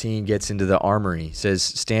 14 gets into the armory. It says,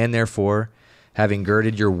 stand therefore, having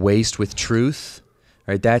girded your waist with truth.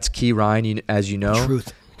 Right, that's key, Ryan, as you know.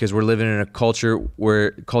 Truth. Because we're living in a culture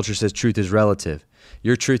where culture says truth is relative.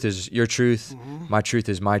 Your truth is your truth. My truth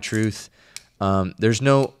is my truth. There's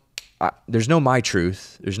no my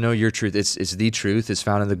truth. There's no your truth. It's the truth. It's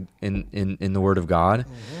found in the Word of God.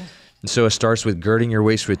 And so it starts with girding your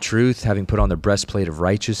waist with truth, having put on the breastplate of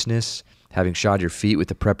righteousness, having shod your feet with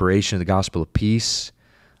the preparation of the gospel of peace.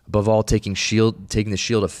 Above all, taking the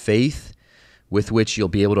shield of faith, with which you'll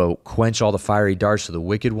be able to quench all the fiery darts of the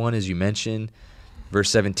wicked one, as you mentioned. Verse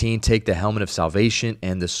 17, take the helmet of salvation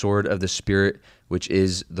and the sword of the Spirit, which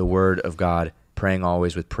is the word of God, praying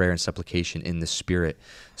always with prayer and supplication in the Spirit.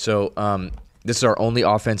 So this is our only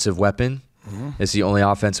offensive weapon. It's the only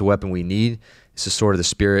offensive weapon we need. It's the sword of the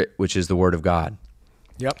Spirit, which is the word of God.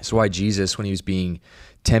 Yep. That's why Jesus, when he was being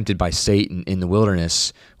tempted by Satan in the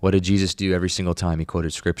wilderness, what did Jesus do every single time he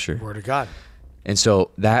quoted Scripture? Word of God. And so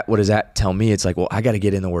what does that tell me? It's like, well, I got to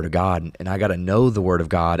get in the Word of God, and I got to know the Word of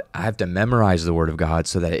God. I have to memorize the Word of God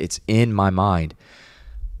so that it's in my mind.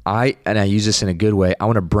 I use this in a good way. I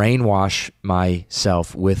want to brainwash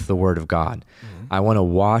myself with the Word of God. I want to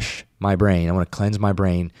wash my brain. I want to cleanse my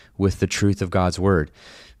brain with the truth of God's Word.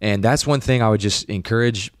 And that's one thing I would just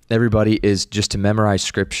encourage everybody is just to memorize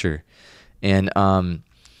Scripture. And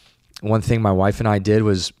one thing my wife and I did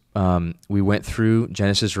was we went through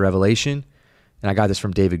Genesis to Revelation, and I got this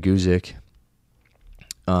from David Guzik.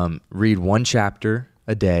 Read one chapter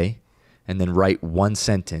a day, and then write one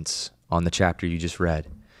sentence on the chapter you just read.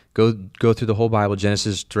 Go through the whole Bible,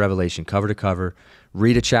 Genesis to Revelation, cover to cover.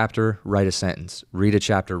 Read a chapter, write a sentence. Read a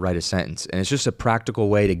chapter, write a sentence. And it's just a practical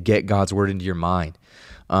way to get God's Word into your mind.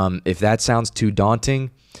 If that sounds too daunting,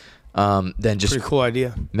 then just pretty cool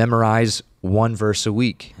idea. Memorize one verse a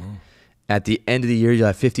week. At the end of the year, you'll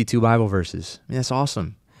have 52 Bible verses. I mean, that's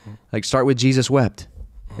awesome. Like start with Jesus wept.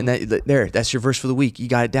 And that's your verse for the week. You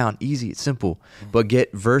got it down. Easy, it's simple. But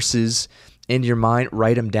get verses into your mind,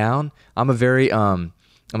 write them down. I'm a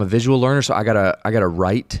visual learner, so I gotta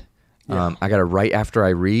write. I gotta write after I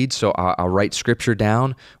read. So I'll write Scripture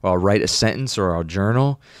down, or I'll write a sentence, or I'll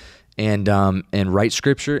journal, and write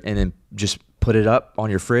Scripture, and then just put it up on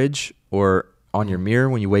your fridge or on your mirror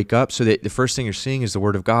when you wake up, so that the first thing you're seeing is the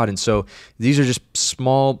Word of God. And so these are just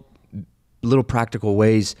small, little practical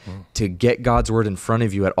ways to get God's Word in front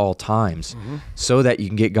of you at all times, so that you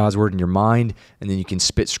can get God's Word in your mind, and then you can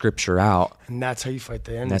spit Scripture out. And that's how you fight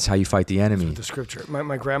the enemy. And that's how you fight the enemy. With the Scripture.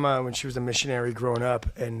 My grandma, when she was a missionary growing up,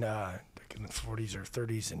 and like in the 40s or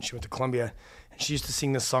 30s, and she went to Columbia, and she used to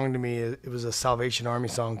sing this song to me. It was a Salvation Army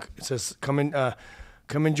song. It says, come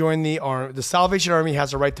and join the army. The Salvation Army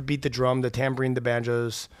has a right to beat the drum, the tambourine, the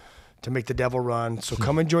banjos, to make the devil run. So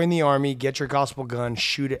come and join the army, get your gospel gun,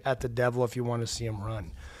 shoot it at the devil if you want to see him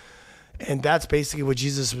run. And that's basically what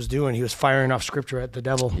Jesus was doing. He was firing off Scripture at the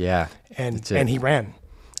devil. Yeah. And he ran.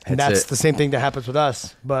 And that's the same thing that happens with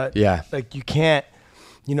us. But like you can't,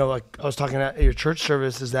 like I was talking at your church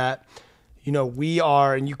service, is that, we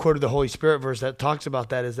are, and you quoted the Holy Spirit verse that talks about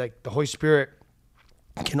that, is like the Holy Spirit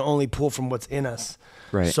can only pull from what's in us.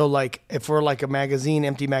 Right. So like if we're like a magazine,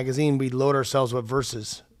 empty magazine, we load ourselves with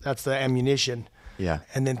verses. That's the ammunition. Yeah.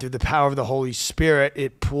 And then through the power of the Holy Spirit,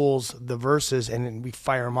 it pulls the verses, and then we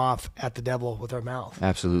fire them off at the devil with our mouth.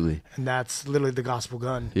 Absolutely. And that's literally the gospel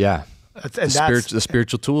gun. Yeah. The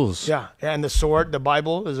spiritual tools. Yeah. And the sword, the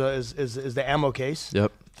Bible is the ammo case.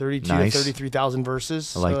 Yep. 32 to 33,000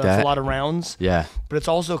 verses. I like so that. That's a lot of rounds. Yeah. But it's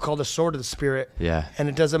also called the sword of the Spirit. Yeah. And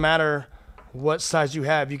it doesn't matter what size you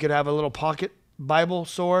have. You could have a little pocket Bible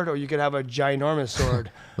sword, or you could have a ginormous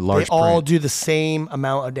sword. They all do the same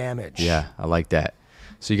amount of damage. Yeah, I like that.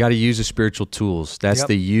 So you got to use the spiritual tools. That's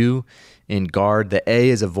the U in guard. The A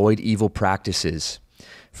is avoid evil practices.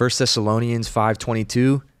 1 Thessalonians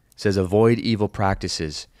 5:22 says avoid evil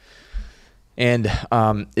practices. And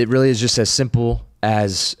it really is just as simple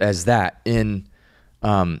as that.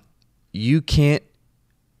 You can't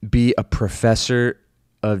be a professor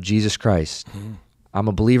of Jesus Christ. I'm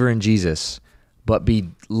a believer in Jesus, but be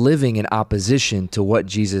living in opposition to what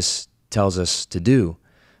Jesus tells us to do.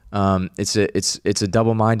 It's a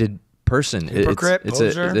double-minded person. Hypocrite,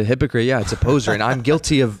 poser. It's a hypocrite. Yeah, it's a poser. And I'm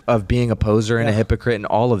guilty of being a poser and a hypocrite and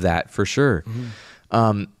all of that for sure.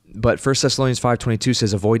 But 1 Thessalonians 5:22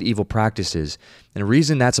 says, avoid evil practices. And the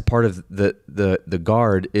reason that's a part of the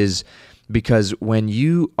guard is because when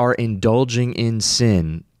you are indulging in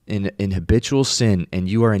sin, in habitual sin, and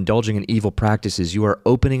you are indulging in evil practices, you are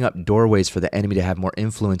opening up doorways for the enemy to have more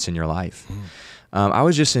influence in your life. I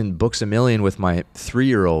was just in Books A Million with my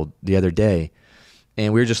 3-year-old the other day,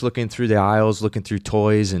 and we were just looking through the aisles, looking through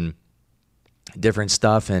toys and different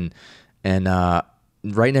stuff, and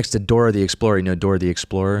right next to Dora the Explorer, you know Dora the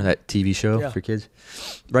Explorer, that TV show for kids?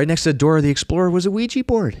 Right next to Dora the Explorer was a Ouija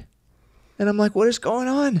board. And I'm like, what is going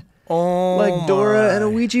on? Oh, like Dora and a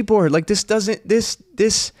Ouija board. Like this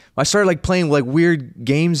I started like playing like weird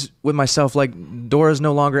games with myself. Like Dora's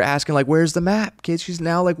no longer asking like, where's the map, kids? She's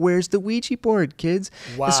now like, where's the Ouija board, kids?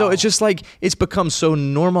 Wow. And so it's just like, it's become so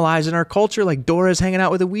normalized in our culture. Like Dora's hanging out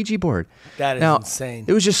with a Ouija board. That is insane.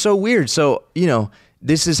 It was just so weird. So, you know,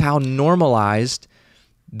 this is how normalized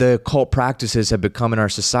the cult practices have become in our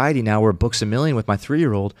society. Now we're Books A Million with my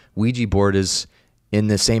 3-year-old. Ouija board is in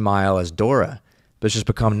the same aisle as Dora. But it's just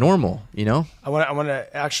become normal, you know? I want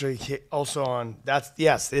to actually hit also on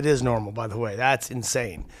yes, it is normal, by the way. That's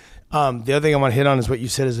insane. The other thing I want to hit on is what you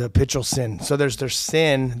said is a habitual sin. So there's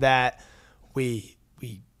sin that we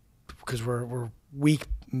because we're weak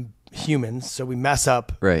humans, so we mess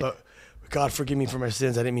up. Right. But God forgive me for my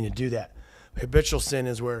sins. I didn't mean to do that. Habitual sin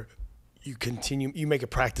is where you make a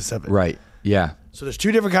practice of it. Right. Yeah. So there's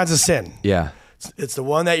 2 different kinds of sin. Yeah. It's the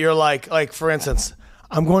one that you're like for instance,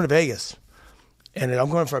 I'm going to Vegas. And I'm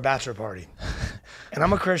going for a bachelor party. And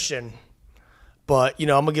I'm a Christian, but, you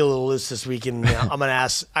know, I'm going to get a little loose this weekend. You know, I'm going to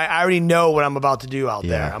ask, I already know what I'm about to do out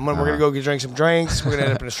there. We're going to go drink some drinks. We're going to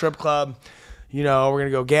end up in a strip club. You know, we're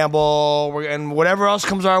going to go gamble. And whatever else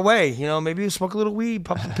comes our way. You know, maybe smoke a little weed,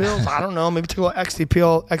 pop some pills. I don't know. Maybe take a little ecstasy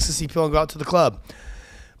pill and go out to the club.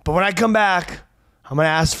 But when I come back, I'm going to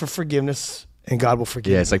ask for forgiveness and God will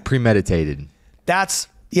forgive me. Yeah, it's like premeditated.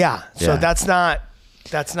 So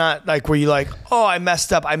that's not like where you like, oh, I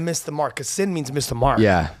messed up. I missed the mark. Because sin means miss the mark.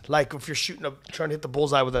 Yeah. Like if you're trying to hit the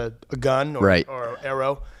bullseye with a gun or an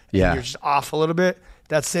arrow, and you're just off a little bit.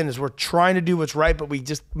 That sin is we're trying to do what's right, but we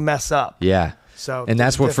just mess up. Yeah. So and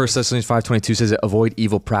that's what 1 Thessalonians 5:22 says, avoid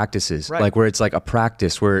evil practices. Right. Like where it's like a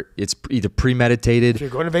practice where it's either premeditated. If you're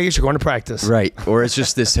going to Vegas, you're going to practice. Right. Or it's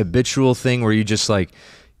just this habitual thing where you just like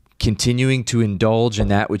continuing to indulge in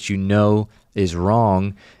that which you know is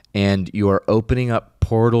wrong, and you are opening up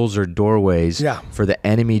portals or doorways for the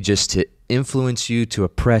enemy just to influence you, to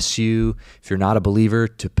oppress you, if you're not a believer,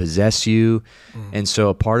 to possess you. And so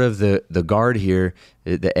a part of the guard here,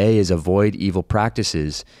 the A, is avoid evil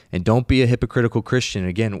practices. And don't be a hypocritical Christian.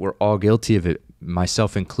 Again, we're all guilty of it,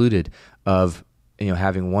 myself included, of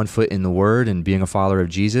having one foot in the Word and being a follower of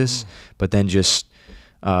Jesus, but then just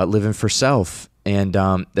living for self. And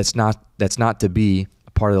that's not to be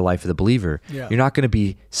part of the life of the believer. You're not going to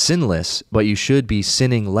be sinless, but you should be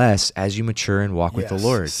sinning less as you mature and walk with the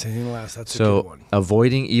Lord. Sinning less, that's a good one.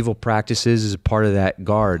 Avoiding evil practices is a part of that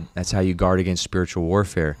guard. That's how you guard against spiritual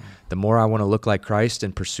warfare. The more I want to look like Christ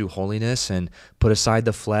and pursue holiness and put aside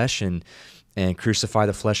the flesh and crucify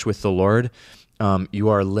the flesh with the Lord, you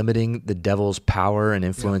are limiting the devil's power and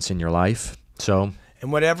influence in your life. So,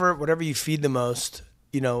 and whatever you feed the most,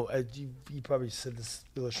 you probably said this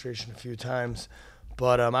illustration a few times.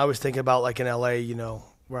 But I was thinking about like in LA,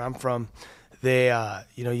 where I'm from, they,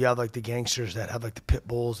 you have like the gangsters that have like the pit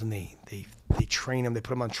bulls and they train them. They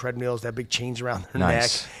put them on treadmills. They have big chains around their neck.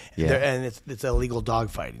 Yeah. And it's illegal dog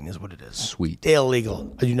fighting is what it is. Sweet.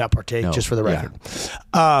 Illegal. I do not partake, just for the record.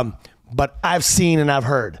 Yeah. But I've seen and I've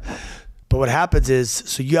heard. But what happens is,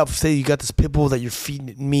 so you got this pit bull that you're feeding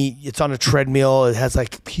it meat. It's on a treadmill. It has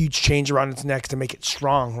like huge chains around its neck to make it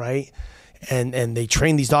strong, right? And they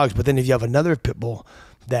train these dogs. But then if you have another pit bull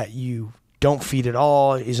that you don't feed at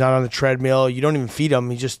all, he's not on the treadmill, you don't even feed him,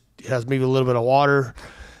 he just has maybe a little bit of water.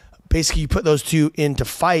 Basically, you put those two in to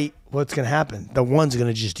fight, what's going to happen? The one's going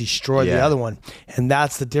to just destroy the other one. And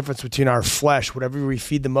that's the difference between our flesh. Whatever we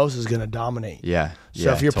feed the most is going to dominate. Yeah.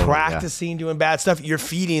 So if you're practicing doing bad stuff, you're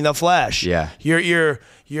feeding the flesh. Yeah. You're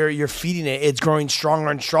feeding it. It's growing stronger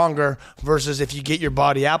and stronger versus if you get your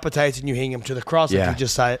body appetites and you hang him to the cross, like you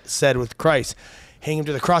just said with Christ. Hang him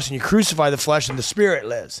to the cross and you crucify the flesh and the spirit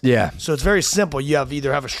lives. Yeah. So it's very simple. You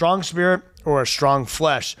either have a strong spirit or a strong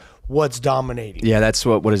flesh. What's dominating? Yeah, that's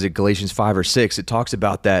what is it, Galatians 5 or 6? It talks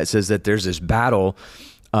about that. It says that there's this battle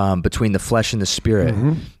between the flesh and the spirit,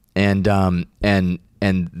 and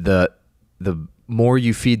the more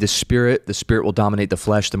you feed the spirit will dominate the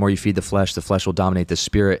flesh. The more you feed the flesh will dominate the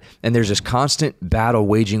spirit. And there's this constant battle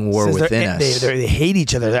waging war within us. They hate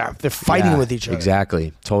each other. They're fighting with each other.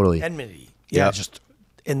 Exactly. Totally. Enmity. Yeah.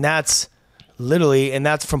 And that's literally, and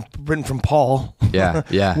that's written from Paul. Yeah.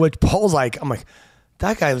 Yeah. Which Paul's like, I'm like,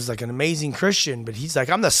 that guy was like an amazing Christian, but he's like,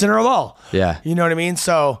 I'm the sinner of all. Yeah. You know what I mean?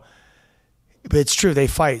 So, but it's true, they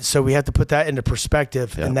fight. So we have to put that into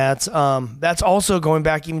perspective. Yep. And that's also going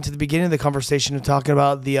back even to the beginning of the conversation of talking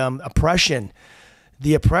about the oppression.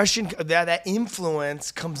 The oppression, that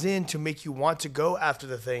influence comes in to make you want to go after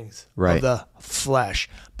the things of the flesh.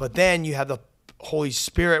 But then you have the Holy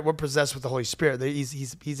Spirit. We're possessed with the Holy Spirit.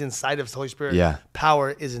 He's inside of us. The Holy Spirit. Yeah. Power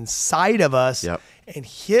is inside of us. Yep. And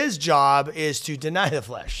his job is to deny the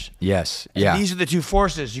flesh. Yes. And yeah. these are the two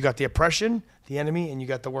forces. You got the oppression, the enemy, and you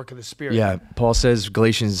got the work of the Spirit. Yeah. Paul says,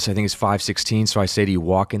 Galatians, I think it's 5:16. So I say to you,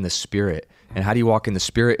 walk in the Spirit. And how do you walk in the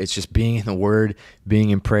Spirit? It's just being in the Word,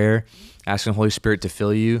 being in prayer, asking the Holy Spirit to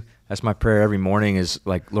fill you. That's my prayer every morning is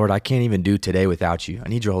like, Lord, I can't even do today without you. I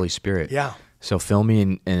need your Holy Spirit. Yeah. So fill me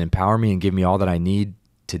and empower me and give me all that I need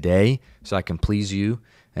today so I can please you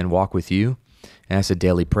and walk with you. And that's a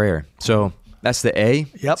daily prayer. So that's the A.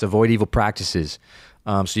 Yep. It's avoid evil practices.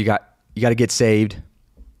 So you got to get saved.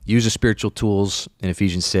 Use the spiritual tools in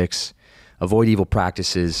Ephesians 6. Avoid evil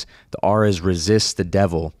practices. The R is resist the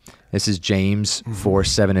devil. This is James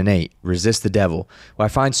 4:7-8. Resist the devil. What I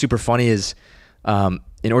find super funny is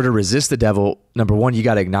in order to resist the devil, number one, you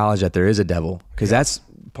got to acknowledge that there is a devil, because that's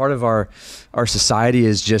part of our society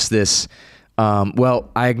is just this, well,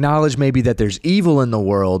 I acknowledge maybe that there's evil in the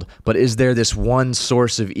world, but is there this one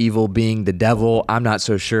source of evil being the devil? I'm not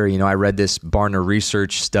so sure. You know, I read this Barna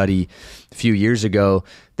Research study a few years ago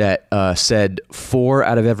that said 4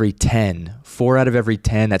 out of every 10,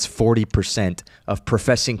 that's 40% of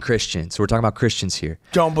professing Christians. So we're talking about Christians here.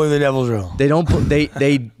 Don't believe the devil's real. They don't.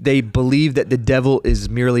 They believe that the devil is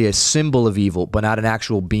merely a symbol of evil, but not an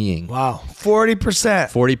actual being. Wow,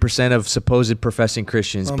 40%. 40% of supposed professing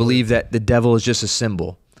Christians believe that the devil is just a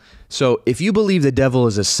symbol. So if you believe the devil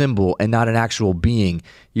is a symbol and not an actual being,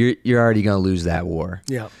 you're already going to lose that war.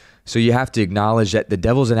 Yeah. So you have to acknowledge that the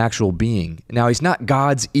devil's an actual being. Now, he's not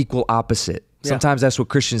God's equal opposite. Sometimes that's what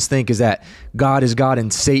Christians think, is that God is God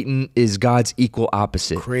and Satan is God's equal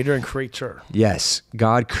opposite. Creator and creature. Yes.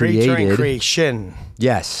 God created. Creator and creation.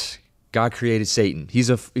 Yes. God created Satan.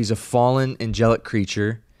 He's a fallen angelic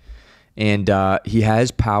creature, and he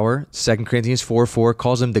has power. 2 Corinthians 4:4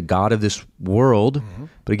 calls him the God of this world.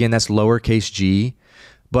 But again, that's lowercase g.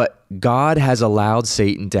 But God has allowed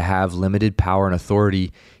Satan to have limited power and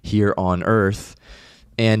authority here on earth.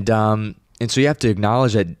 And so you have to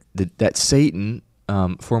acknowledge that Satan,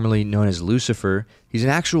 formerly known as Lucifer, he's an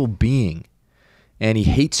actual being, and he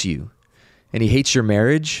hates you, and he hates your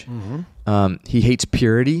marriage. He hates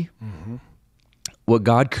purity. What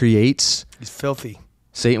God creates, he's filthy.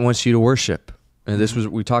 Satan wants you to worship. And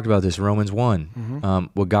we talked about this, Romans 1.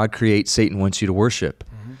 What God creates, Satan wants you to worship.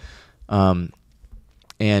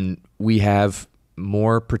 And we have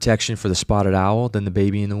more protection for the spotted owl than the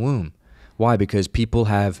baby in the womb. Why? Because people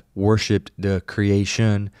have worshiped the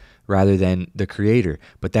creation rather than the creator.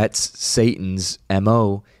 But that's Satan's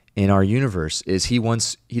MO in our universe, is he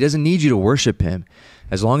doesn't need you to worship him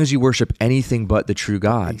as long as you worship anything but the true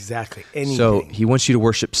God. Exactly. Anything. So he wants you to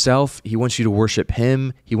worship self. He wants you to worship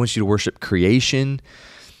him. He wants you to worship creation.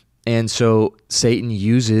 And so Satan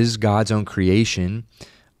uses God's own creation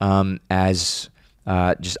as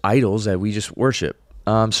just idols that we just worship.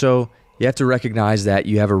 So you have to recognize that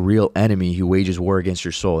you have a real enemy who wages war against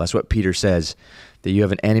your soul. That's what Peter says, that you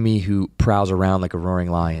have an enemy who prowls around like a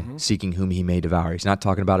roaring lion, seeking whom he may devour. He's not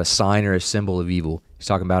talking about a sign or a symbol of evil. He's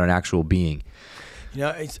talking about an actual being. You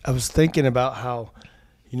know, I was thinking about how,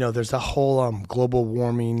 there's a whole global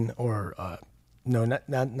warming or no,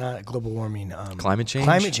 not global warming. Climate change?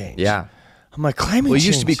 Climate change. Yeah. I'm like, climate change. Well, it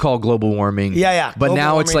used to be called global warming. Yeah. But Global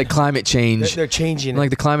now it's warming. like climate change. They're changing. Like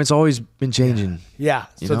the climate's always been changing. Yeah.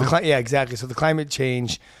 So exactly. So the climate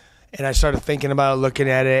change, and I started thinking about it, looking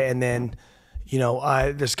at it, and then,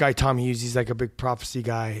 this guy Tom Hughes, he's like a big prophecy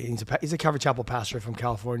guy. He's a Calvary Chapel pastor from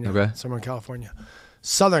California, somewhere in California,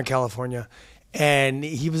 Southern California, and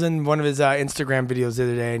he was in one of his Instagram videos the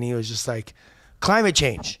other day, and he was just like, climate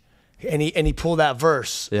change, and he pulled that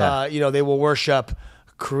verse. Yeah. They will worship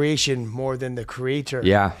creation more than the creator.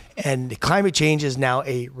 Yeah. And climate change is now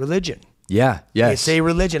a religion. Yeah. Yes. It's a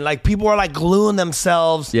religion. Like, people are like gluing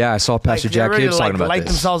themselves. Yeah, I saw Pastor Jack Hibbs talking about light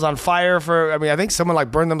this. themselves on fire I think someone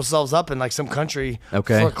like burned themselves up in like some country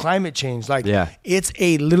for climate change. Like, it's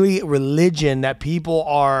a literally religion that people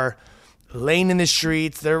are laying in the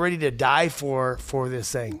streets. They're ready to die for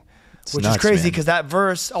this thing. Which is crazy because that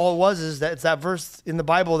verse, all it was is that it's that verse in the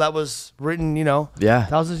Bible that was written,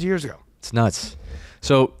 thousands of years ago. It's nuts.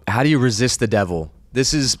 So how do you resist the devil?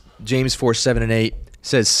 This is James 4:7-8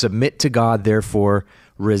 says, submit to God, therefore,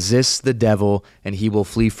 resist the devil, and he will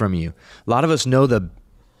flee from you. A lot of us know the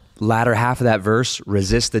latter half of that verse,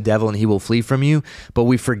 resist the devil, and he will flee from you, but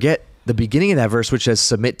we forget the beginning of that verse, which says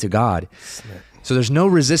submit to God. Submit. So there's no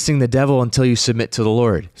resisting the devil until you submit to the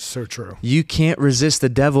Lord. So true. You can't resist the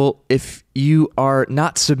devil if you are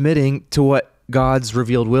not submitting to what God's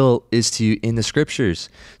revealed will is to you in the scriptures.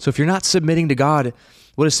 So if you're not submitting to God,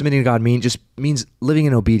 what does submitting to God mean? Just means living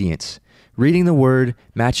in obedience. Reading the word,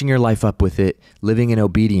 matching your life up with it, living in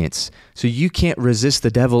obedience. So you can't resist the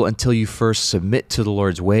devil until you first submit to the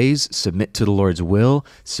Lord's ways, submit to the Lord's will,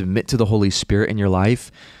 submit to the Holy Spirit in your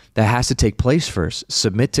life. That has to take place first.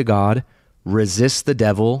 Submit to God, resist the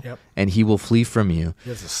devil, and he will flee from you.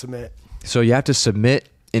 You have to submit. So you have to submit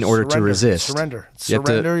in order to resist.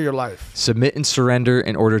 Surrender your life. Submit and surrender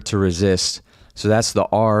in order to resist. So that's the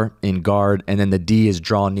R in guard, and then the D is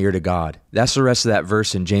draw near to God. That's the rest of that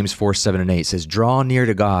verse in James 4:7-8. It says, draw near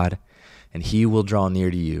to God, and he will draw near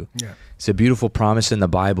to you. Yeah. It's a beautiful promise in the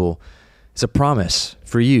Bible. It's a promise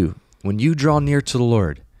for you. When you draw near to the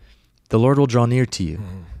Lord will draw near to you.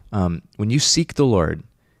 Mm-hmm. When you seek the Lord,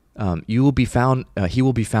 you will be found. He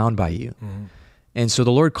will be found by you. Mm-hmm. And so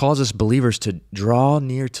the Lord calls us believers to draw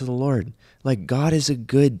near to the Lord. Like God is a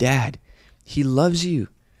good dad. He loves you.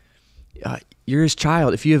 You're his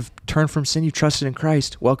child. If you have turned from sin, you trusted in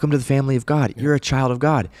Christ, welcome to the family of God. You're a child of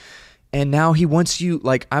God. And now he wants you,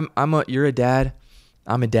 like you're a dad.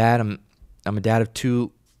 I'm a dad. I'm a dad of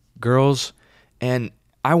 2 girls. And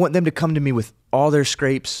I want them to come to me with all their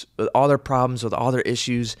scrapes, with all their problems, with all their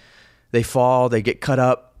issues. They fall, they get cut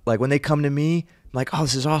up. Like when they come to me, I'm like, oh,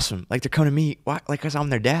 this is awesome. Like they're coming to me, why? Like because I'm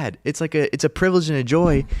their dad. It's a privilege and a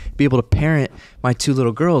joy to be able to parent my 2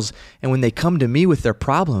 little girls. And when they come to me with their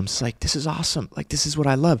problems, like this is awesome. Like this is what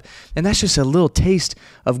I love. And that's just a little taste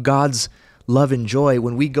of God's love and joy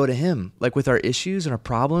when we go to him, like with our issues and our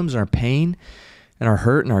problems and our pain and our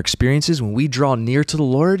hurt and our experiences. When we draw near to the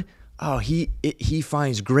Lord, he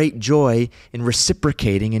finds great joy in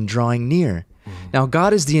reciprocating and drawing near. Mm-hmm. Now,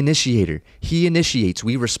 God is the initiator. He initiates,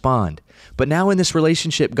 we respond. But now in this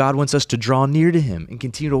relationship, God wants us to draw near to him and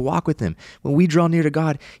continue to walk with him. When we draw near to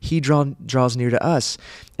God, he draws near to us.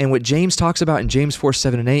 And what James talks about in James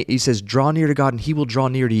 4:7-8, he says, draw near to God and he will draw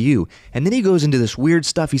near to you. And then he goes into this weird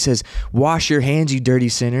stuff. He says, wash your hands, you dirty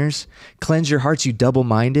sinners. Cleanse your hearts, you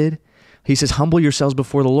double-minded. He says, humble yourselves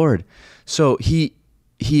before the Lord. So he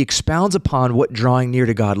expounds upon what drawing near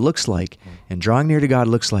to God looks like. And drawing near to God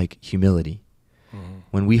looks like humility. Mm-hmm.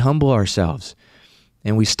 When we humble ourselves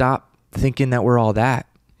and we stop thinking that we're all that.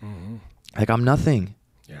 Mm-hmm. Like I'm nothing.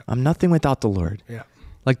 Yeah. I'm nothing without the Lord. Yeah.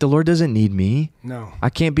 Like the Lord doesn't need me. No. I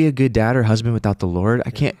can't be a good dad or husband without the Lord. I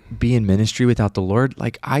can't be in ministry without the Lord.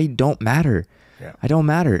 Like I don't matter. Yeah. I don't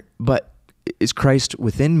matter. But it's Christ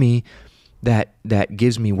within me that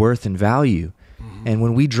gives me worth and value. Mm-hmm. And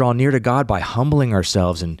when we draw near to God by humbling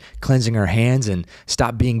ourselves and cleansing our hands and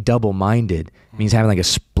stop being double-minded, it means having like a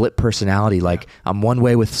split personality. Like I'm one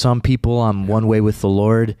way with some people, I'm one way with the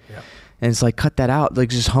Lord. Yeah. And it's like, cut that out. Like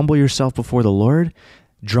just humble yourself before the Lord,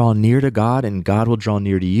 draw near to God, and God will draw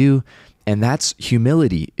near to you. And that's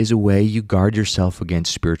humility is a way you guard yourself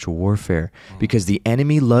against spiritual warfare, because the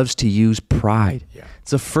enemy loves to use pride. Yeah.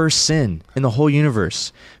 It's the first sin in the whole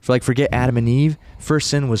universe. Forget Adam and Eve.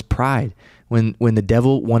 First sin was pride. When the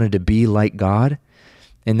devil wanted to be like God,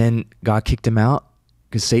 and then God kicked him out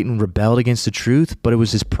because Satan rebelled against the truth, but it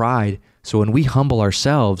was his pride. So when we humble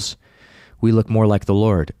ourselves, we look more like the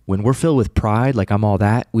Lord. When we're filled with pride, like I'm all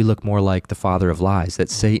that, we look more like the father of lies.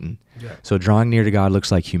 That's Satan. Yeah. So drawing near to God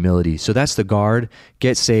looks like humility. So that's the guard.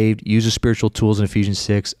 Get saved, use the spiritual tools in Ephesians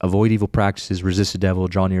 6, avoid evil practices, resist the devil,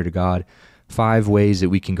 draw near to God. 5 ways that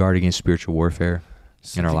we can guard against spiritual warfare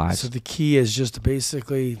in our lives. So the key is just to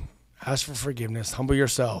basically ask for forgiveness, humble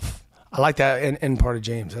yourself. I like that in part of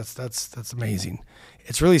James. That's amazing.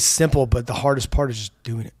 It's really simple, but the hardest part is just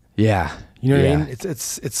doing it. Yeah. You know what I mean?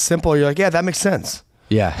 It's simple. You're like, yeah, that makes sense.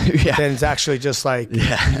 Yeah. Yeah. Then it's actually just like,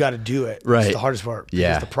 you got to do it. Right. It's the hardest part.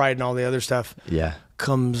 Yeah. Because the pride and all the other stuff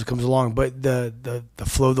comes along. But the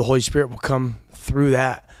flow of the Holy Spirit will come through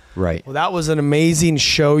that. Right. Well, that was an amazing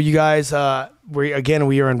show, you guys. We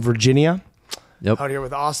are in Virginia. Yep. Out here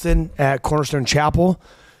with Austin at Cornerstone Chapel.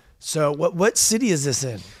 So what city is this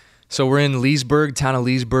in? So we're in Leesburg, town of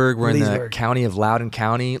Leesburg. We're in the county of Loudoun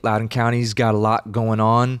County. Loudoun County's got a lot going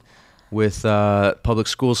on with public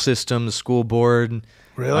school system, the school board.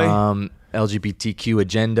 Really? LGBTQ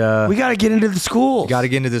agenda. We got to get into the schools. Got to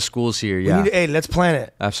get into the schools here. Yeah. Hey, let's plan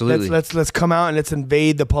it. Absolutely. Let's come out and let's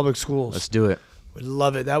invade the public schools. Let's do it. Would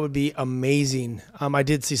love it. That would be amazing. I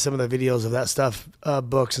did see some of the videos of that stuff,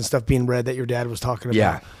 books and stuff being read that your dad was talking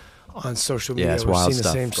about on social media. Yeah, it's We're wild seeing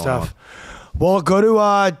stuff the same going stuff. Well, go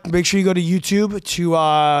to make sure you go to YouTube to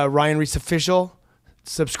Ryan Ries Official.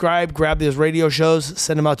 Subscribe, grab those radio shows,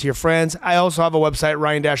 send them out to your friends. I also have a website,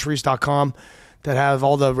 ryan-ries.com, that have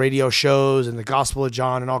all the radio shows and the Gospel of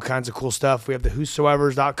John and all kinds of cool stuff. We have the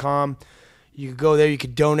whosoevers.com. You can go there. You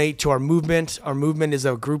can donate to our movement. Our movement is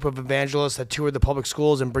a group of evangelists that tour the public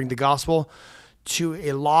schools and bring the gospel to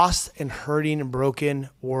a lost and hurting and broken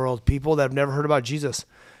world. People that have never heard about Jesus,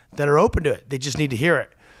 that are open to it. They just need to hear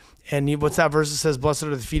it. And what's that verse that says, blessed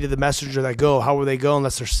are the feet of the messenger that go. How will they go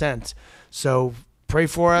unless they're sent? So pray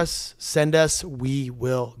for us. Send us. We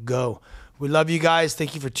will go. We love you guys.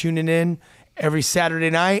 Thank you for tuning in every Saturday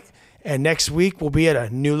night. And next week, we'll be at a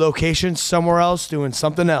new location somewhere else doing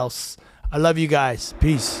something else. I love you guys.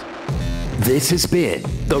 Peace. This has been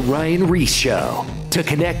The Ryan Ries Show. To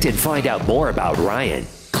connect and find out more about Ryan,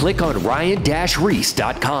 click on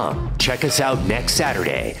ryan-ries.com. Check us out next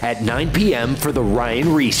Saturday at 9 p.m. for The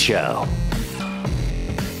Ryan Ries Show.